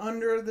in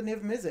under the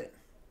Niv Mizzet.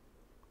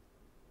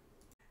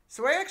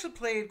 So I actually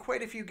played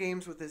quite a few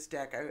games with this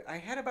deck. I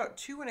had about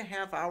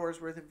 2.5 hours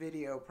worth of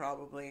video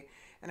probably,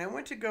 and I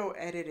went to go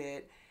edit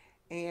it,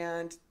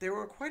 and there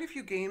were quite a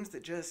few games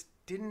that just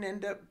didn't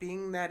end up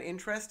being that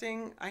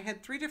interesting. I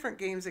had 3 different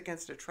games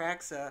against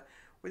Atraxa,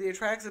 where the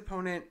Atraxa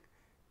opponent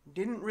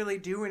didn't really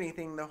do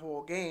anything the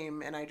whole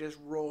game, and I just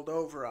rolled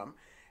over them.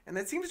 And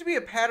that seems to be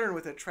a pattern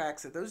with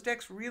Atraxa. Those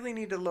decks really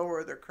need to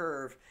lower their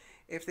curve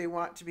if they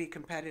want to be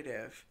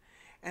competitive.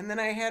 And then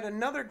I had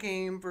another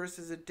game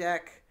versus a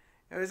deck.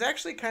 It was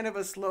actually kind of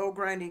a slow,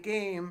 grindy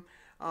game,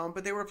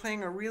 but they were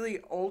playing a really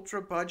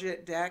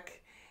ultra-budget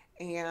deck,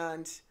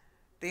 and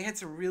they had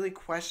some really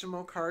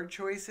questionable card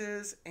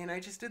choices, and I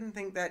just didn't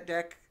think that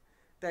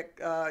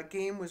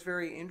game was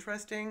very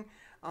interesting.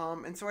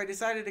 And so I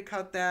decided to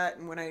cut that,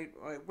 and when I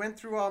went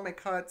through all my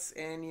cuts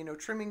and, you know,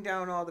 trimming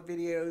down all the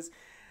videos,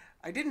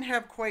 I didn't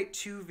have quite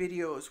 2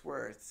 videos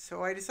worth.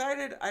 So I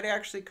decided I'd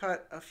actually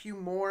cut a few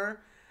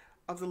more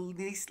of the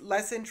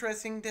less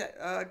interesting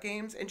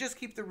games and just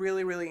keep the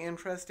really, really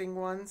interesting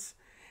ones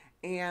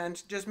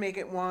and just make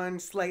it one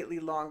slightly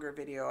longer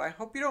video. I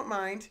hope you don't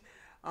mind.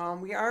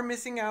 We are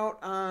missing out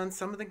on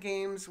some of the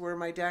games where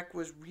my deck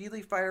was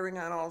really firing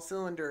on all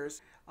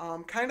cylinders.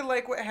 Kind of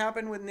like what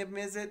happened with Niv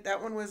Mizzet.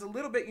 That one was a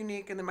little bit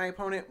unique, and then my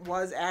opponent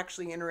was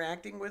actually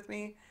interacting with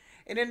me.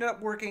 It ended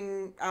up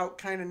working out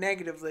kind of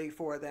negatively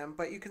for them,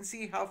 but you can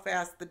see how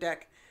fast the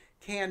deck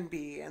can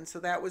be. And so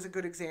that was a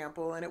good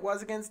example. And it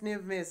was against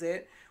Niv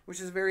Mizzet,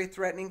 which is a very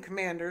threatening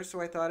commander,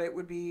 so I thought it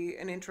would be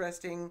an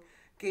interesting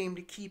game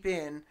to keep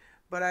in.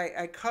 But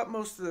I cut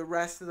most of the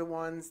rest of the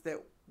ones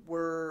that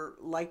were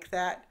like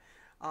that.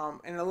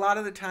 And a lot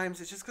of the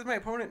times it's just because my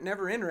opponent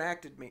never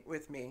interacted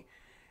with me.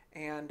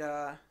 And,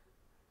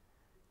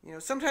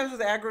 sometimes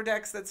with aggro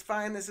decks, that's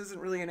fine. This isn't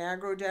really an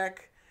aggro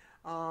deck.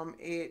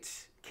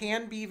 It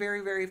can be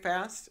very, very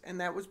fast, and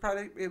it was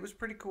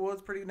pretty cool.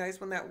 It's pretty nice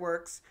when that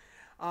works.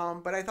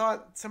 But I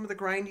thought some of the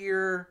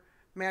grindier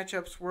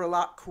matchups were a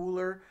lot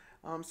cooler.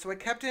 So I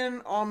kept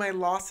in all my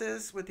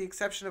losses with the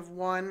exception of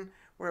one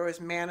where I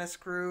was mana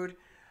screwed.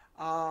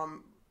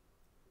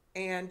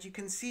 And you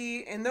can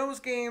see in those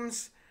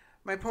games,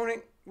 my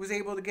opponent was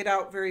able to get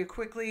out very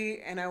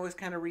quickly, and I was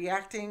kind of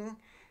reacting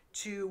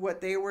to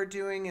what they were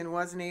doing and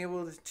wasn't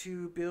able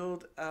to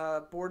build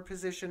a board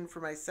position for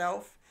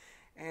myself.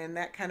 And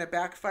that kind of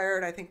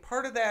backfired. I think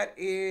part of that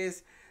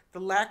is the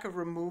lack of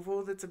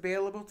removal that's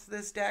available to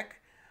this deck.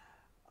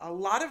 A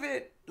lot of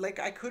it, like,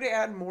 I could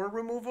add more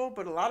removal,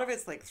 but a lot of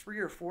it's like 3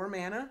 or 4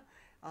 mana.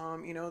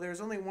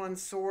 There's only one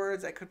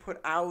Swords. I could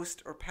put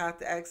Oust or Path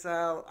to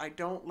Exile. I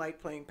don't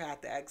like playing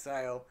Path to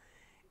Exile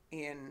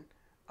in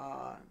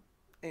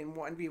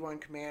 1v1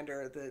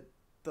 Commander.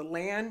 The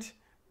land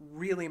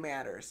really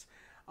matters.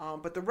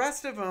 But the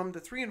rest of them, the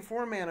 3 and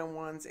 4 mana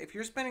ones, if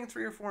you're spending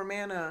 3 or 4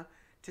 mana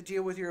to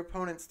deal with your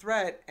opponent's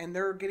threat and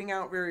they're getting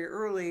out very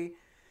early,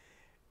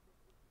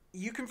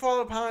 you can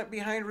fall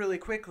behind really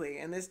quickly.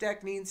 And this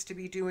deck needs to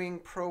be doing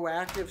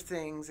proactive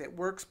things. It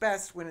works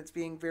best when it's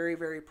being very,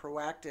 very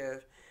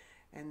proactive.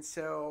 And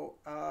so,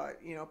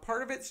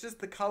 part of it's just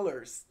the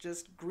colors.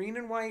 Just green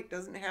and white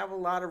doesn't have a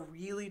lot of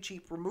really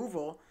cheap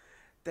removal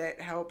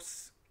that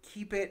helps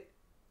keep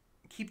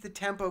the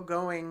tempo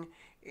going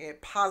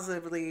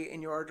positively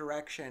in your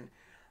direction.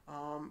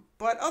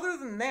 But other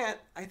than that,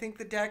 I think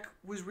the deck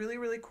was really,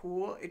 really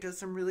cool. It does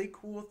some really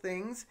cool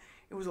things.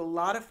 It was a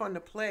lot of fun to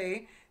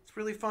play. It's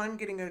really fun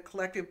getting a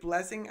Collective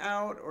Blessing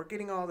out or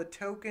getting all the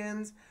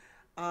tokens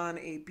on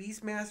a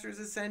Beastmaster's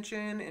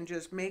Ascension and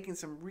just making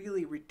some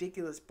really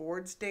ridiculous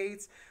board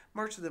states.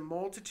 March of the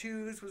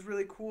Multitudes was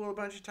really cool a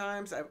bunch of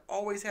times. I've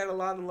always had a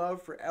lot of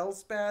love for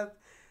Elspeth.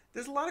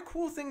 There's a lot of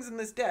cool things in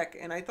this deck,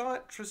 and I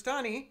thought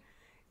Trostani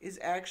is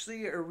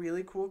actually a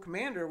really cool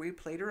commander. We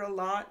played her a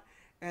lot,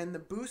 and the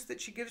boost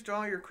that she gives to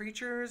all your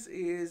creatures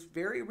is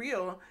very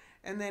real.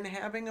 And then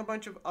having a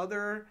bunch of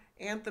other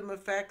Anthem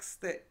effects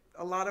that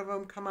a lot of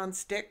them come on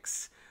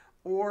sticks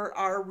or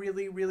are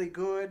really, really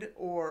good,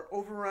 or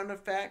overrun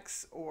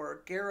effects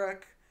or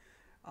Garruk.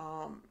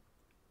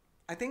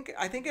 I think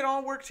it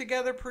all worked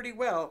together pretty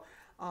well.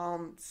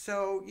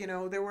 So,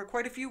 there were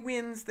quite a few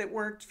wins that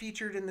weren't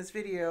featured in this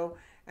video.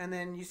 And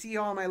then you see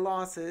all my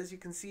losses. You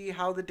can see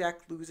how the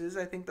deck loses.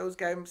 I think those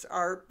games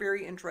are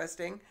very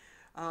interesting.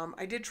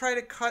 I did try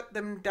to cut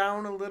them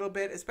down a little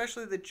bit,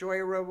 especially the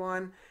Joyra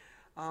one.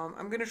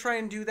 I'm going to try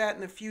and do that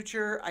in the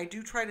future. I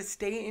do try to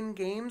stay in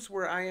games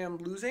where I am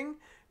losing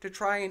to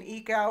try and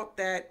eke out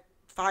that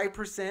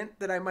 5%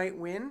 that I might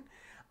win.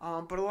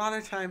 But a lot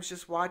of times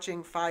just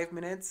watching 5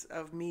 minutes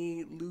of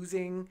me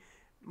losing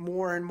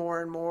more and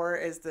more and more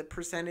as the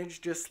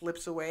percentage just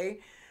slips away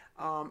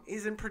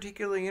isn't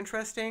particularly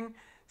interesting.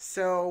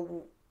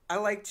 So I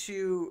like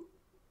to...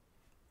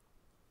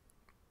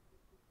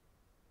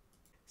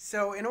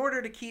 So in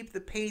order to keep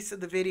the pace of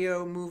the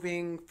video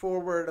moving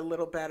forward a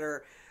little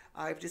better,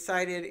 I've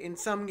decided in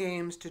some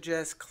games to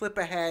just clip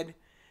ahead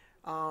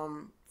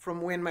from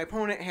when my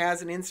opponent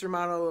has an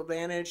insurmountable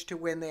advantage to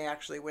when they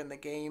actually win the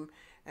game.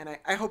 And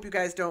I hope you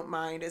guys don't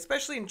mind,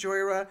 especially in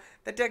Joyra.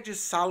 That deck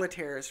just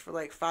solitaires for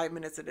like 5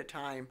 minutes at a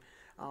time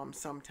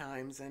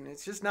sometimes. And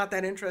it's just not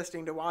that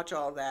interesting to watch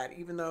all that,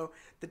 even though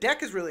the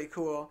deck is really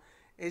cool.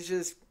 It's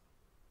just,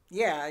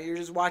 yeah, you're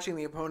just watching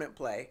the opponent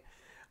play.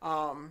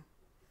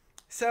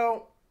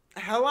 So I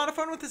had a lot of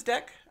fun with this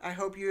deck. I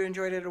hope you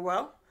enjoyed it as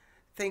well.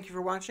 Thank you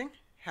for watching.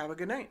 Have a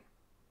good night.